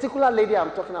 this particular lady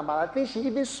I'm talking about, I think she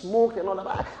even smoked and all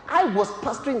that. I was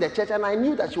pastoring the church and I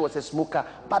knew that she was a smoker,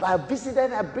 but I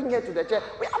visited her, bring her to the church.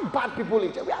 We have bad people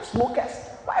in church. We have smokers.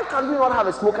 Why can't we not have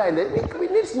a smoker in there? We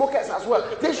need smokers as well.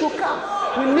 They should come.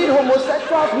 We need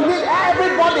homosexuals. We need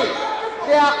everybody.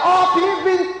 They are all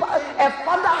even a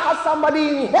father has somebody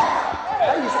in hell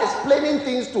that he's explaining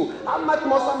things to. How much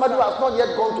more somebody who has not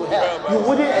yet gone to hell? You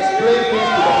wouldn't explain things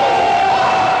to the person.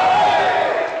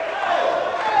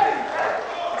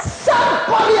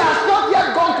 Somebody has not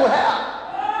yet gone to hell.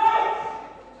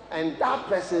 And that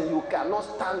person, you cannot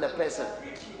stand the person.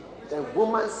 The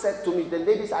woman said to me, the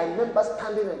ladies, I remember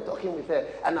standing and talking with her,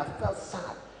 and I felt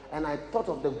sad. And I thought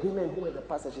of the women who were the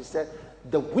pastors. She said,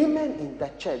 the women in the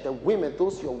church, the women,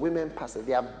 those your women pastors,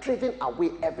 they have driven away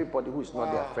everybody who is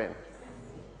not their friend.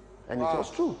 And it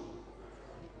was true.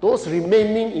 Those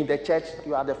remaining in the church,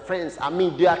 you are the friends.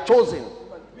 They are chosen.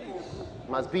 You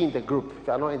must be in the group. If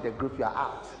you are not in the group, you are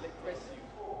out.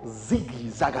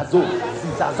 Ziggy, zagazo,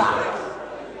 zizaza.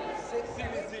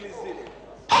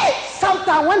 Hey,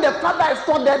 sometimes when the father is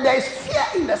not there, there is fear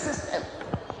in the system.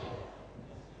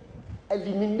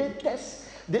 Eliminators.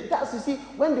 That's, you see,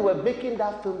 when they were making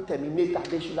that film Terminator,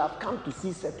 they should have come to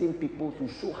see certain people to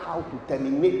show how to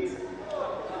terminate.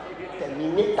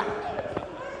 Terminator.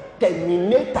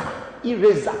 Terminator.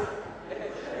 Eraser.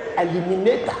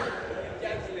 Eliminator.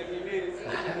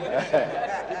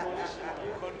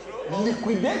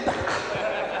 Liquidator.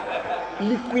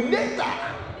 Liquidator.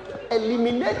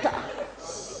 Eliminator.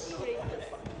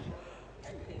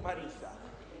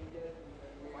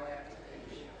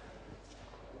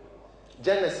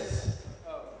 Genesis.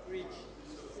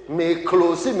 May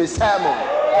close my sermon.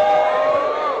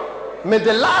 May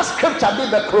the last scripture be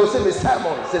the close my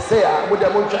sermon. Say, with the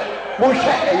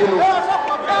moonshine, you know.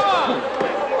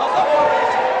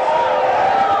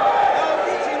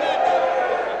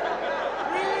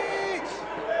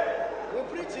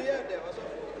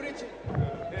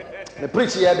 The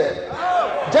preach here there.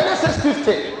 Genesis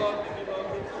 50.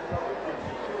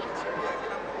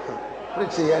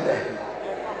 Preach here there.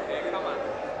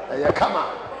 Yeah, come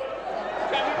on.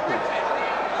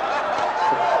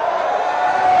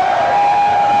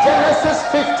 Genesis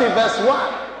 50 verse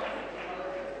 1.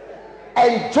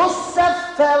 And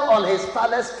Joseph fell on his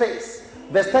father's face.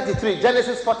 Verse 33.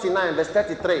 Genesis 49 verse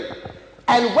 33.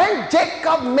 And when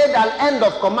Jacob made an end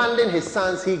of commanding his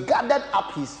sons, he gathered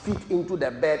up his feet into the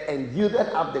bed and yielded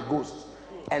up the ghost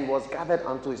and was gathered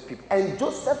unto his people. And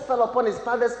Joseph fell upon his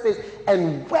father's face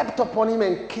and wept upon him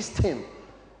and kissed him.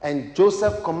 And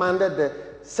Joseph commanded the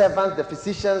servants, the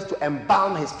physicians, to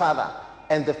embalm his father.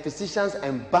 And the physicians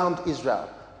embalmed Israel.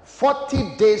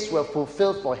 40 days were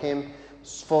fulfilled for him,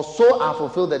 for so are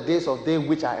fulfilled the days of day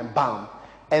which are embalmed.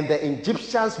 And the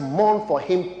Egyptians mourned for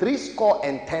him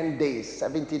 70 days,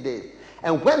 70 days.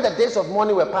 And when the days of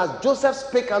mourning were past, Joseph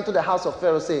spake unto the house of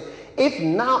Pharaoh, saying, If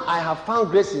now I have found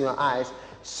grace in your eyes,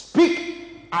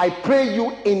 speak, I pray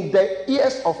you, in the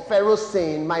ears of Pharaoh,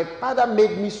 saying, My father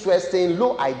made me swear, saying,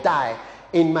 Lo, I die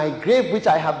in my grave which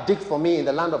I have digged for me in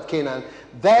the land of Canaan.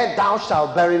 There thou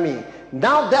shalt bury me.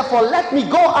 Now therefore let me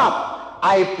go up,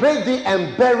 I pray thee,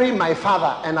 and bury my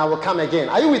father, and I will come again.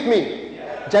 Are you with me?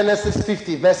 Genesis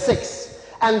 50 verse 6.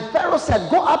 And Pharaoh said,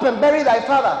 Go up and bury thy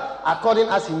father, according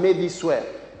as he made thee swear.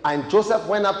 And Joseph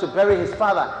went up to bury his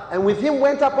father, and with him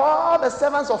went up all the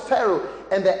servants of Pharaoh,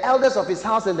 and the elders of his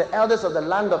house, and the elders of the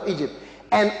land of Egypt,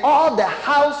 and all the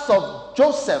house of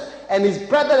Joseph, and his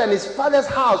brethren, and his father's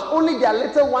house. Only their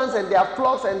little ones and their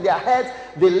flocks and their herds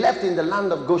they left in the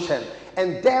land of Goshen.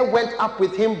 And there went up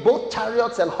with him both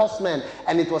chariots and horsemen,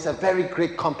 and it was a very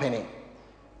great company.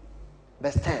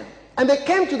 Verse 10. And they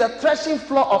came to the threshing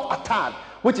floor of Atad,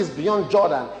 which is beyond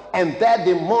Jordan, and there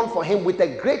they mourned for him with a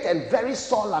great and very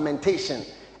sore lamentation.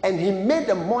 And he made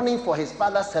the mourning for his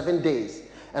father 7 days.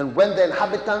 And when the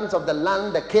inhabitants of the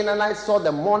land, the Canaanites, saw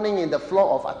the mourning in the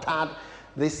floor of Atad,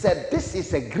 they said, This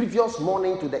is a grievous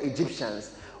mourning to the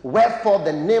Egyptians. Wherefore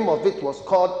the name of it was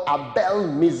called Abel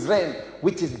Mizraim,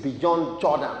 which is beyond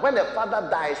Jordan. When the father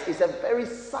dies, it's a very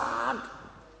sad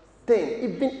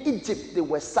thing. Even Egypt, they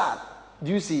were sad.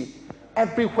 Do you see?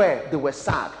 Everywhere they were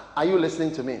sad. Are you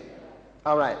listening to me?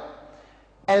 All right.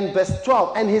 And verse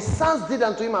 12. And his sons did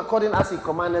unto him according as he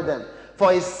commanded them.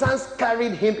 For his sons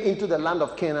carried him into the land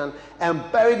of Canaan and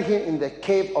buried him in the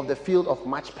cave of the field of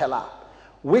Machpelah,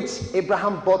 which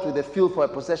Abraham bought with the field for a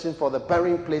possession for the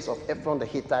burying place of Ephron the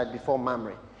Hittite before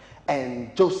Mamre.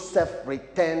 And Joseph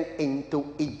returned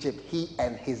into Egypt, he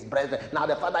and his brethren. Now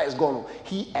the father is gone.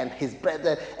 He and his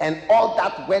brethren, and all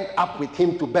that went up with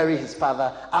him to bury his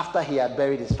father after he had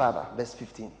buried his father. Verse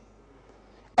 15.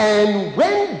 And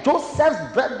when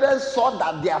Joseph's brethren saw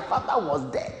that their father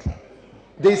was dead,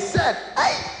 they said,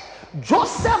 Hey,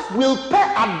 Joseph will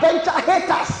peradventure hate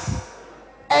us,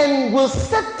 and will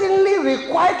certainly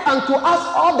requite unto us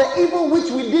all the evil which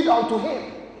we did unto him.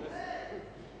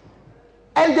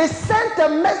 And they sent a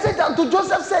message unto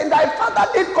Joseph saying, Thy father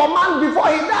did command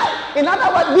before he died. In other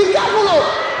words, be careful.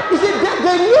 You see,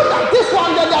 they knew that this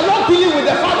one, that they are not dealing with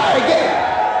the father again.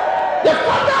 The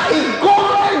father is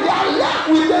gone and they are left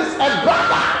with this, a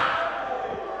brother.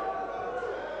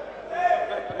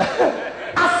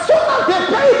 As soon as they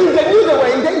buried him, they knew they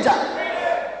were in danger.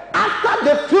 After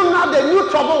the funeral, they knew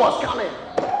trouble was coming.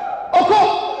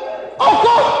 Oko.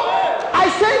 I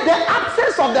say the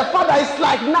absence of the father is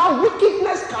like now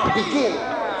wickedness can begin.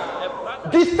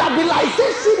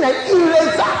 Destabilization and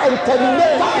eraser and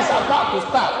terminator is about to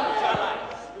start.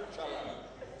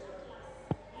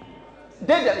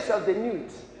 They themselves, they knew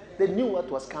it. They knew what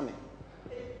was coming.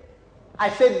 I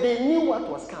said they knew what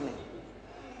was coming.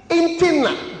 In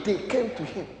Tina, they came to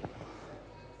him.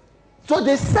 So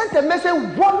they sent a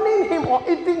message warning him, or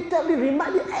even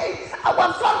reminding him, hey,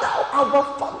 our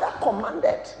father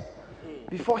commanded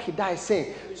before he died,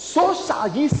 saying, So shall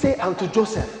ye say unto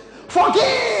Joseph,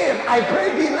 Forgive, I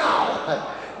pray thee now,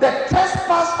 the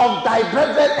trespass of thy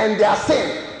brethren and their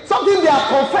sin. Something they have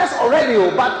confessed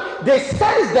already, but they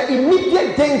sense the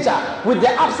immediate danger with the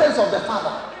absence of the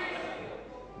father.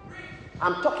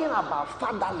 I'm talking about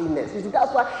fatherliness. You see,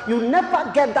 that's why you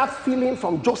never get that feeling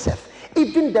from Joseph.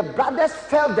 Even the brothers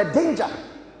felt the danger.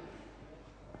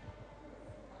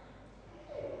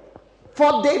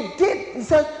 For they did, he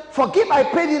said, Forgive, I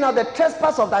pray thee now, the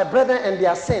trespass of thy brethren and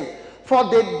their sin. For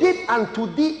they did unto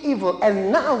thee evil,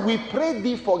 and now we pray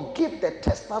thee, forgive the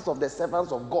trespass of the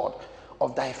servants of God,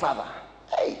 of thy father.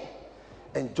 Hey!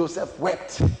 And Joseph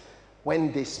wept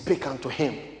when they spake unto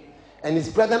him. And his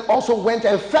brethren also went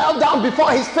and fell down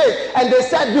before his face, and they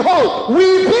said, Behold,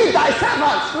 we be thy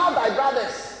servants, not thy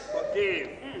brothers. Forgive.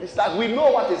 It's like we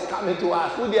know what is coming to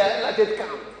us. We let it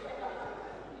come.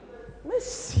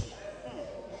 Mercy.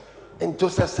 And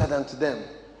Joseph said unto them,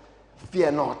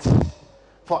 fear not,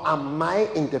 for am I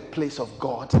in the place of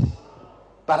God?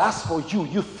 But as for you,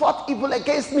 you thought evil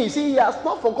against me. See, he has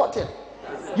not forgotten.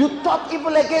 You thought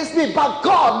evil against me, but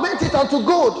God meant it unto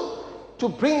good, to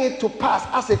bring it to pass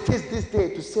as it is this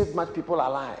day, to save my people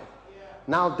alive.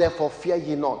 Now therefore fear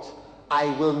ye not. I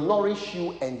will nourish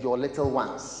you and your little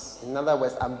ones. In other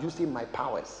words, I'm using my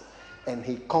powers. And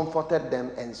he comforted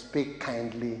them and spake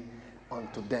kindly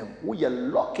unto them. We are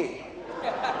lucky.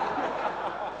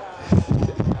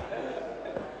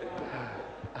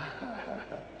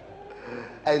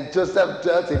 And Joseph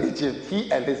dwelt in Egypt,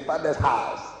 he and his father's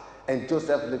house. And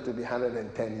Joseph lived to be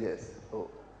 110 years. Oh,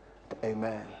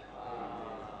 amen.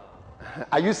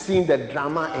 Are you seeing the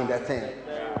drama in the thing?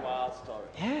 Very wild story.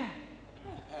 Yeah.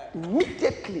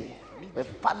 Immediately, the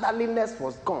fatherliness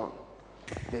was gone.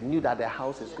 They knew that the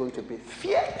house is going to be.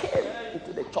 Fear came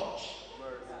into the church.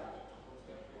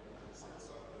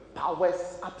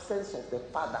 Powers, absence of the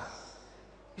father.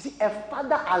 You see, a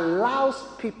father allows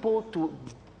people to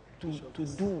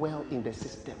do well in the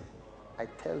system. I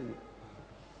tell you.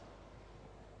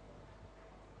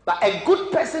 But a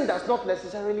good person does not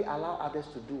necessarily allow others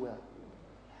to do well.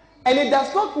 And it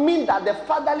does not mean that the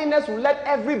fatherliness will let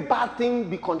every bad thing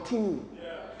be continued. Yeah.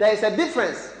 There is a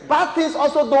difference. Bad things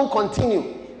also don't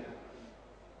continue.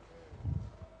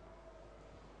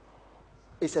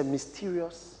 It's a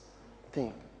mysterious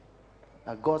thing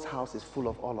that God's house is full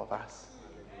of all of us.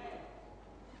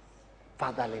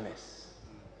 Fatherliness.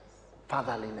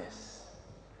 Fatherliness.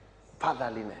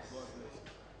 Fatherliness.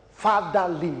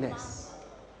 Fatherliness.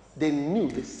 They knew,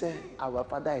 they said, our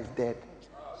father is dead.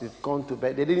 He's gone to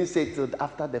bed. They didn't say it till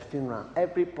after the funeral.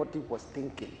 Everybody was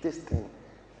thinking, this thing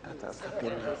that has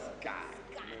happened.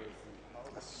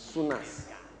 As soon as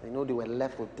they know they were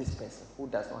left with this person who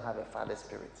does not have a father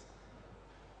spirit,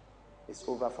 it's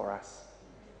over for us.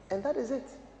 And that is it.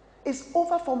 It's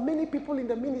over for many people in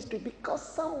the ministry because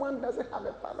someone doesn't have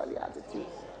a fatherly attitude.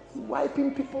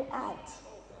 Wiping people out,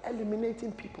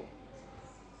 eliminating people.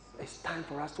 It's time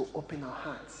for us to open our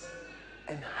hearts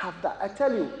and have that. I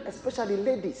tell you, especially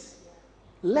ladies,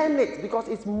 learn it because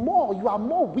it's more, you are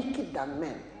more wicked than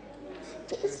men.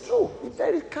 It's true. It's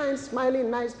very kind,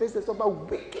 smiling, nice faces about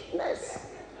wickedness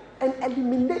and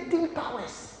eliminating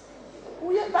powers. Oh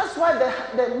yeah, that's why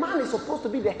the man is supposed to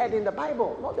be the head in the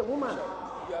Bible, not the woman.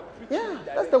 Yeah,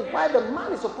 that's why the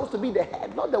man is supposed to be the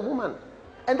head, not the woman.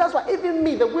 And that's why even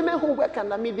me, the women who work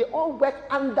under me, they all work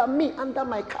under me, under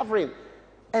my covering.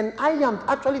 And I am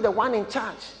actually the one in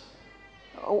charge.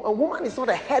 A woman is not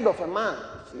the head of a man.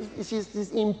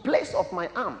 She's in place of my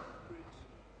arm.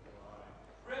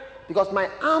 Because my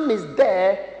arm is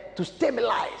there to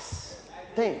stabilize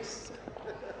things.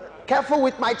 Careful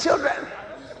with my children.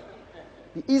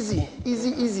 Easy,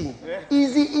 easy, easy.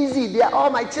 Easy, easy. They are all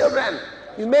my children.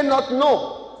 You may not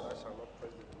know.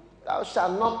 Thou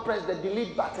shalt not press the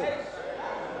delete button.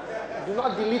 Do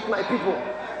not delete my people.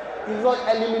 Do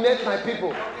not eliminate my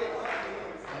people.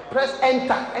 Press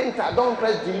enter, enter. Don't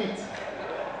press delete.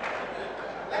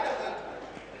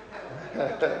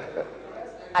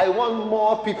 I want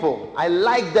more people. I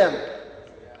like them.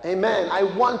 Amen.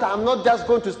 I'm not just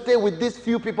going to stay with these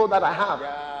few people that I have.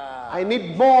 I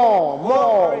need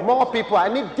more people. I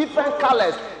need different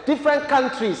colors, different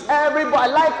countries. Everybody, I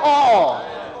like all.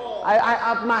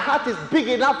 My heart is big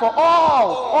enough for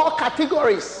all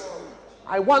categories.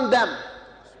 I want them.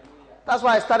 That's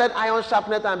why I started Iron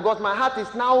Sharpnet Time, because my heart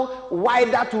is now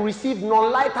wider to receive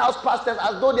non-lighthouse pastors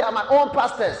as though they are my own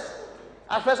pastors.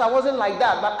 At first I wasn't like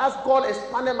that, but as God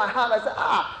expanded my heart, I said,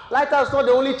 Lighthouse is not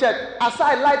the only church.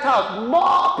 Aside Lighthouse,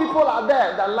 more people are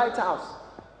there than Lighthouse.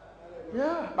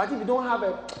 Yeah, but if you don't have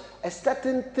a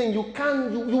certain thing, you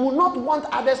will not want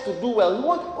others to do well. You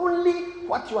want only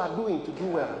what you are doing to do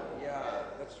well. Yeah,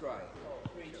 that's right.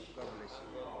 God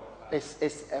bless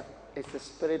you. It's a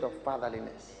spirit of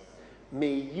fatherliness.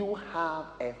 May you have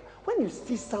when you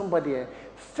see somebody,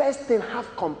 first thing,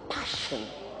 have compassion.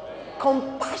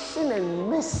 Compassion and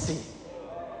mercy.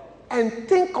 And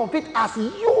think of it as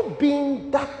you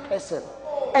being that person.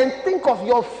 And think of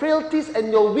your frailties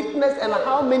and your weakness and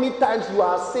how many times you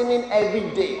are sinning every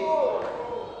day.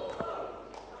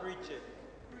 Preach it.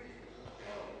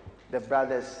 The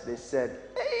brothers, they said,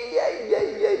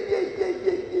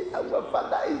 our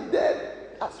father is dead.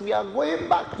 As we are going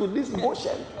back to this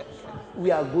motion, we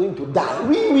are going to die.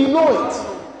 We know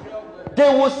it.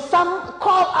 There was some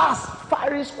call us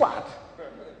firing squad.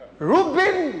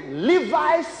 Reuben,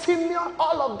 Levi, Simeon,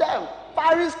 all of them.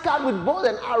 Firing squad with bows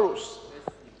and arrows.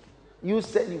 You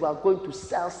said you are going to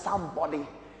sell somebody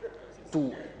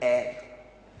to an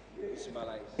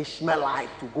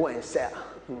Ishmaelite to go and sell.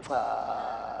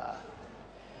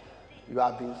 You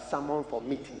have been summoned for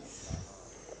meetings.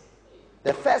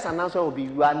 The first announcement will be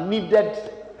you are needed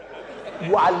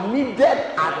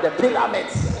at the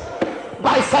pyramids.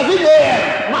 By 7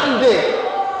 a.m. Monday,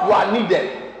 you are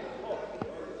needed.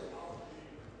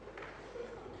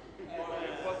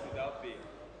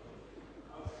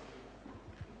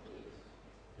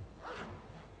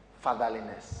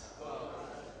 Fatherliness.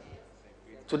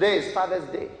 Today is Father's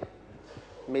Day.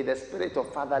 May the spirit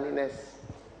of fatherliness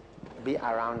be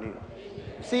around you.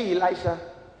 See Elisha.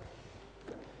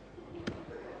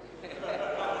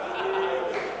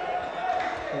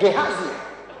 Gehazi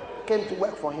came to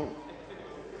work for him.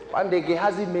 One day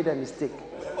Gehazi made a mistake.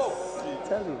 I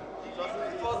tell you.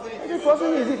 It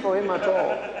wasn't easy for him at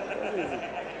all.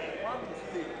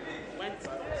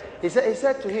 He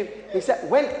said to him,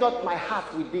 went not my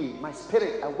heart with thee, my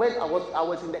spirit. I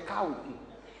was in the car with you.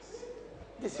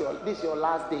 This is your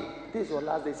last day. This is your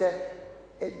last day. He said,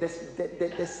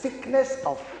 the sickness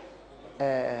of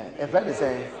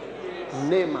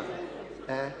Naaman.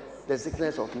 The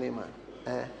sickness of Naaman.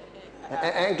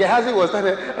 And Gehazi was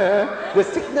telling the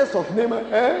sickness of Naaman.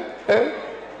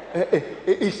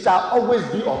 It shall always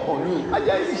be upon you. At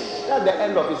the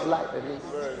end of his life.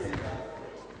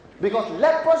 Because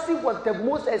leprosy was the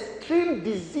most extreme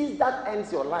disease that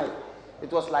ends your life.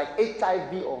 It was like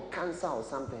HIV or cancer or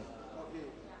something.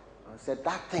 I said,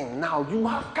 that thing, now you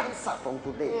have cancer from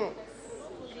today.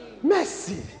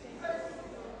 Mercy.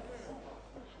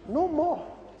 No more.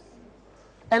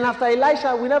 And after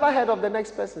Elisha, we never heard of the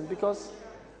next person because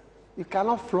you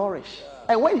cannot flourish.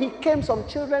 And when he came, some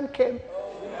children came.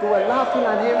 They were laughing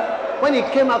at him. When he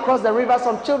came across the river,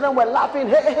 some children were laughing.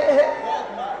 Hey, hey, hey.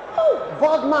 Oh,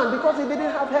 bald man, because he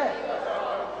didn't have hair.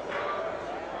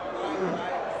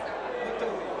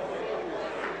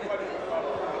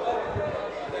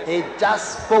 He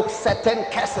just spoke certain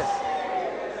curses.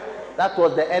 That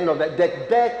was the end of it. The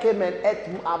bear came and ate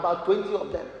about 20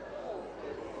 of them.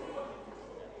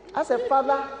 As a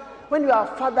father, when you are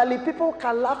fatherly, people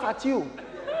can laugh at you.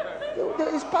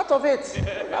 It's part of it.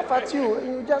 Laugh at you.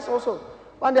 And you just also.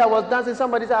 One day I was dancing.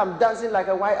 Somebody said, I'm dancing like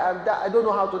a white. I don't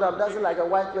know how to dance. I'm dancing like a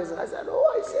white person. I said, oh,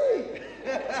 I see.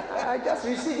 I just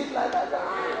received it like that.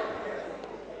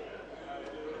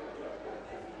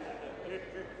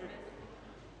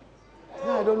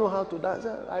 Yeah, I don't know how to dance.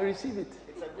 I receive it.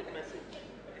 It's a good message.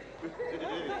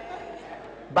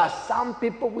 But some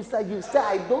people will say, you say,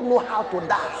 I don't know how to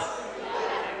dance.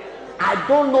 I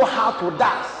don't know how to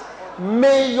dance.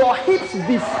 May your hips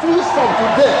be free from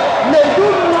today. May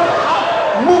you not have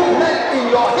movement in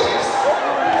your hips.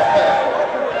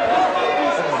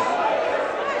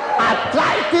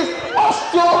 Arthritis,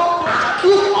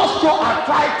 acute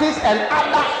osteoarthritis, and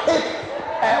other hip.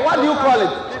 What do you call it?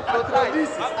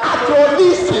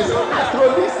 Arthrodesis.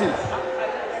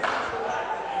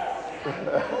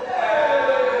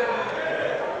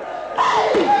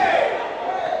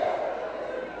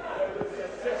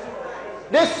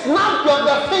 They snap your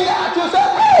finger at you. Say,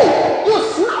 hey, you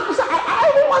snap. You say, I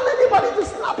don't want anybody to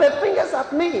snap their fingers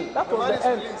at me. That was the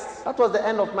end. That was the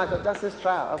end of Michael Jackson's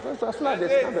trial. As soon as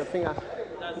they snap their finger,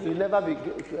 you'll never be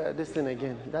this thing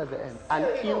again. That's the end. An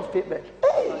ill favored.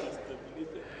 Hey.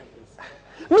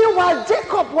 Meanwhile,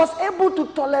 Jacob was able to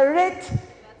tolerate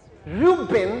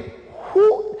Reuben,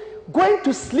 who going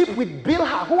to sleep with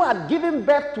Bilhah, who had given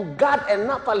birth to Gad and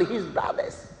Naphtali, his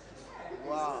brothers.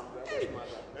 Wow.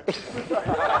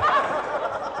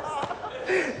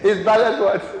 His brother's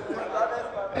what?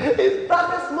 His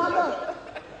brother's mother.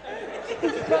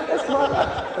 His brother's mother.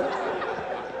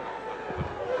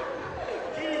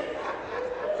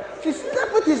 He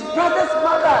slept with his brother's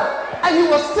mother, and he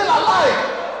was still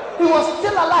alive. He was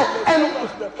still alive. And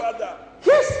was the father.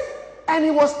 Yes, and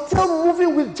he was still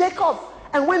moving with Jacob.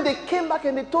 And when they came back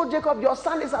and they told Jacob, your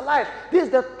son is alive. This is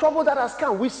the trouble that has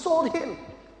come. We sold him.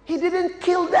 He didn't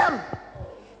kill them.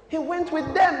 He went with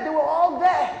them. They were all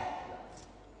there.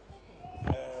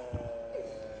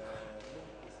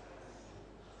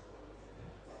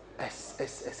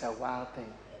 It's a wild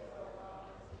thing.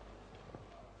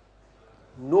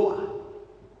 Noah.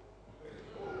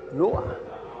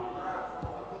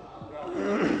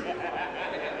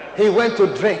 He went to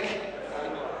drink,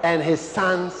 and his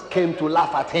sons came to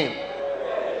laugh at him.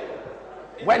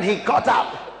 When he got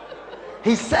up,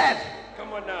 he said,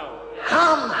 Come on now.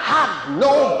 Ham had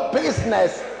no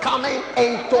business coming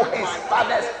into his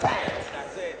father's tent.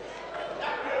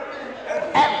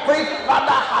 Every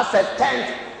father has a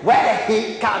tent where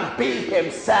he can be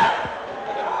himself.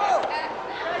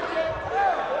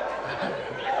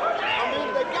 I mean,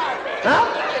 the guy. Huh?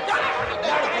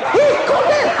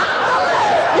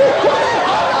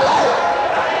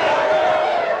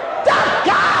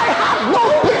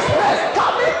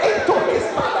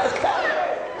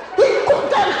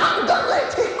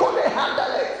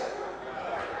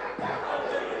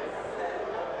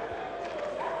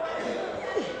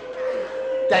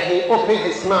 he opened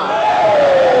his mouth.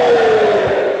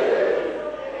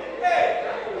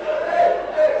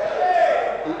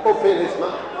 He opened his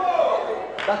mouth.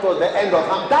 That was the end of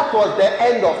Ham. That was the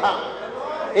end of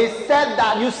Ham. He said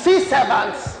that, you see,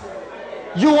 servants,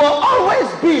 you will always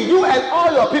be, you and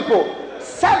all your people,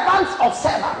 servants of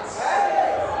servants.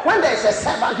 When there is a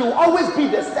servant, you will always be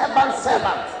the servant's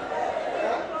servant.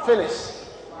 Finish.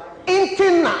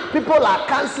 Intina, people are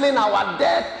canceling our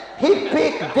debt. He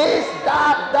picked this,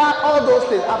 that, all those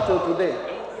things up till today.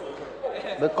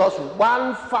 Because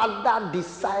one father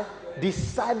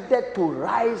decided to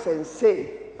rise and say,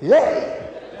 yay!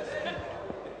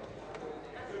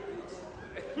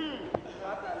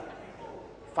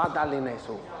 Fatherliness.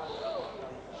 Oh.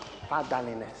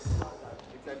 Fatherliness.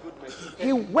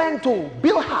 He went to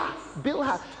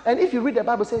Bilhah. And if you read the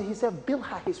Bible, he said,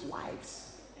 Bilhah, his wives.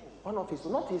 One of his,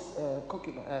 not his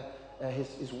concubine,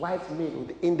 his wife's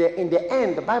maid. In the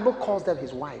end, the Bible calls them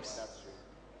his wives.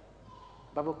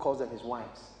 The Bible calls them his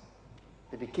wives.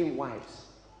 They became wives.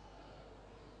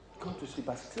 Come to sleep,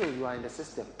 but still you are in the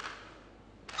system.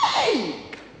 Hey!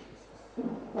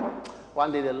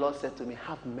 One day the Lord said to me,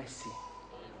 have mercy.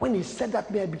 When he said that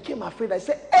to me, I became afraid. I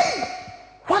said, hey!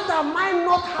 What am I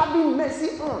not having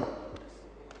mercy on?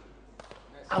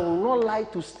 I will not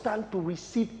like to stand to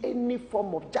receive any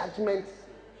form of judgment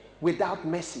without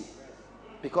mercy.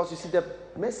 Because you see, the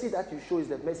mercy that you show is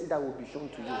the mercy that will be shown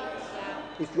to you.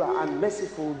 If you are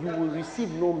unmerciful, you will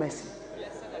receive no mercy.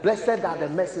 Blessed are the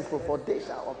merciful, for they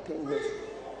shall obtain mercy.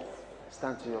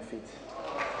 Stand to your feet.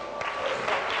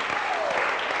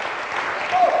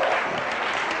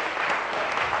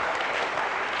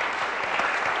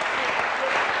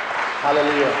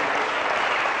 Hallelujah.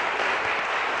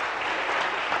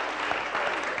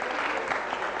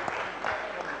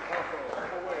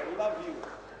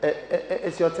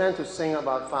 It's your turn to sing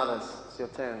about fathers. It's your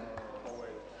turn.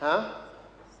 Huh?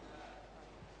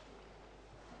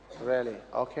 Really?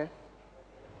 Okay.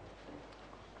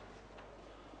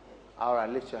 All right,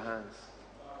 lift your hands.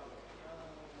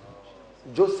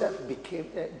 Joseph's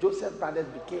brothers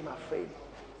became afraid.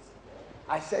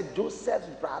 I said Joseph's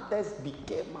brothers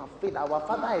became afraid. Our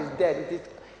father is dead.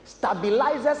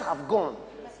 Stabilizers have gone.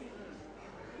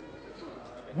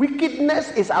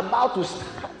 Wickedness is about to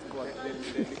start.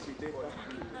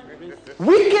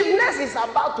 Wickedness is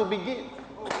about to begin.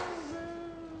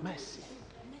 Mercy.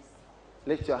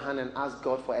 Lift your hand and ask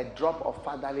God for a drop of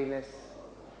fatherliness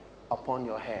upon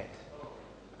your head.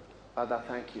 Father,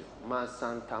 thank you. Ma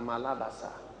Santa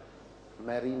Malabasa.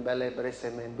 Merimbele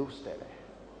Bresemendustele.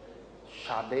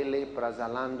 Shadele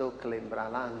Prazalando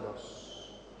Clembralandos.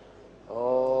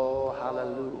 Oh,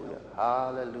 hallelujah.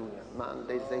 Hallelujah.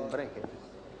 Mande Zembreke.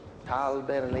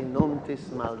 Talber Lenontis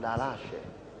Maldalashe.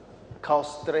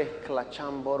 Costre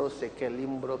Clachamboro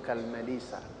Sekelimbro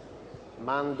Calmedisa.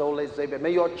 Mandole Zebe.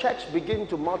 May your church begin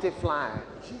to multiply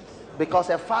because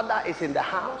a father is in the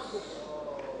house.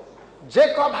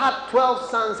 Jacob had 12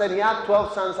 sons and he had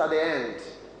 12 sons at the end.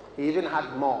 He even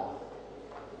had more.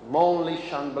 Monli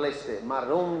Shambleste,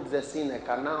 Marum Zesine,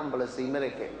 Canamble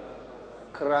Simereke,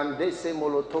 Crandese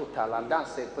Molotota,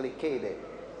 Ladase Plicede,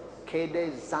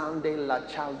 Kede Zande La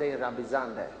Chalde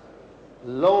Rabizande,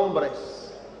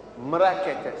 Lombres,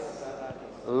 Mraketes,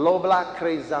 Lobla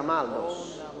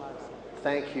Crezamaldos.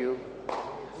 Thank you,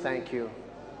 thank you,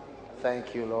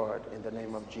 thank you, Lord, in the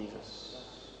name of Jesus.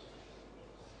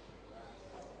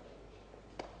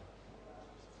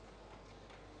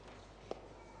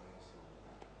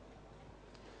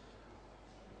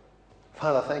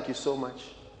 Father, thank you so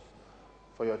much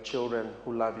for your children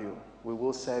who love you. We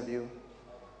will serve you.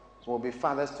 We'll be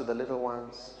fathers to the little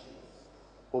ones.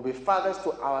 We'll be fathers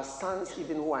to our sons,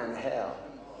 even who are in hell.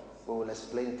 We will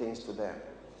explain things to them.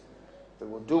 We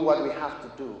will do what we have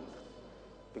to do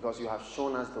because you have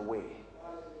shown us the way.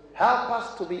 Help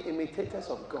us to be imitators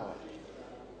of God,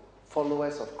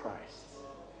 followers of Christ,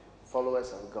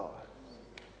 followers of God.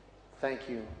 Thank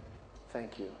you.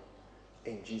 Thank you.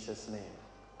 In Jesus' name,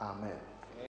 amen.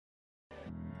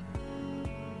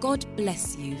 God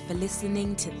bless you for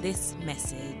listening to this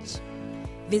message.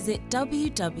 Visit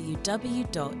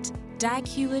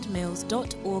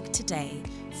www.daghewardmills.org today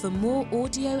for more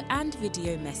audio and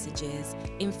video messages,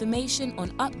 information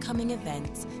on upcoming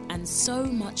events, and so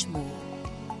much more.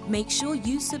 Make sure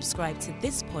you subscribe to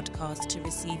this podcast to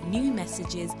receive new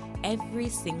messages every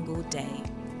single day.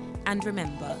 And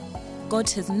remember, God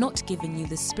has not given you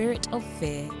the spirit of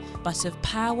fear, but of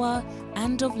power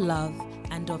and of love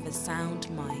and of a sound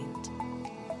mind.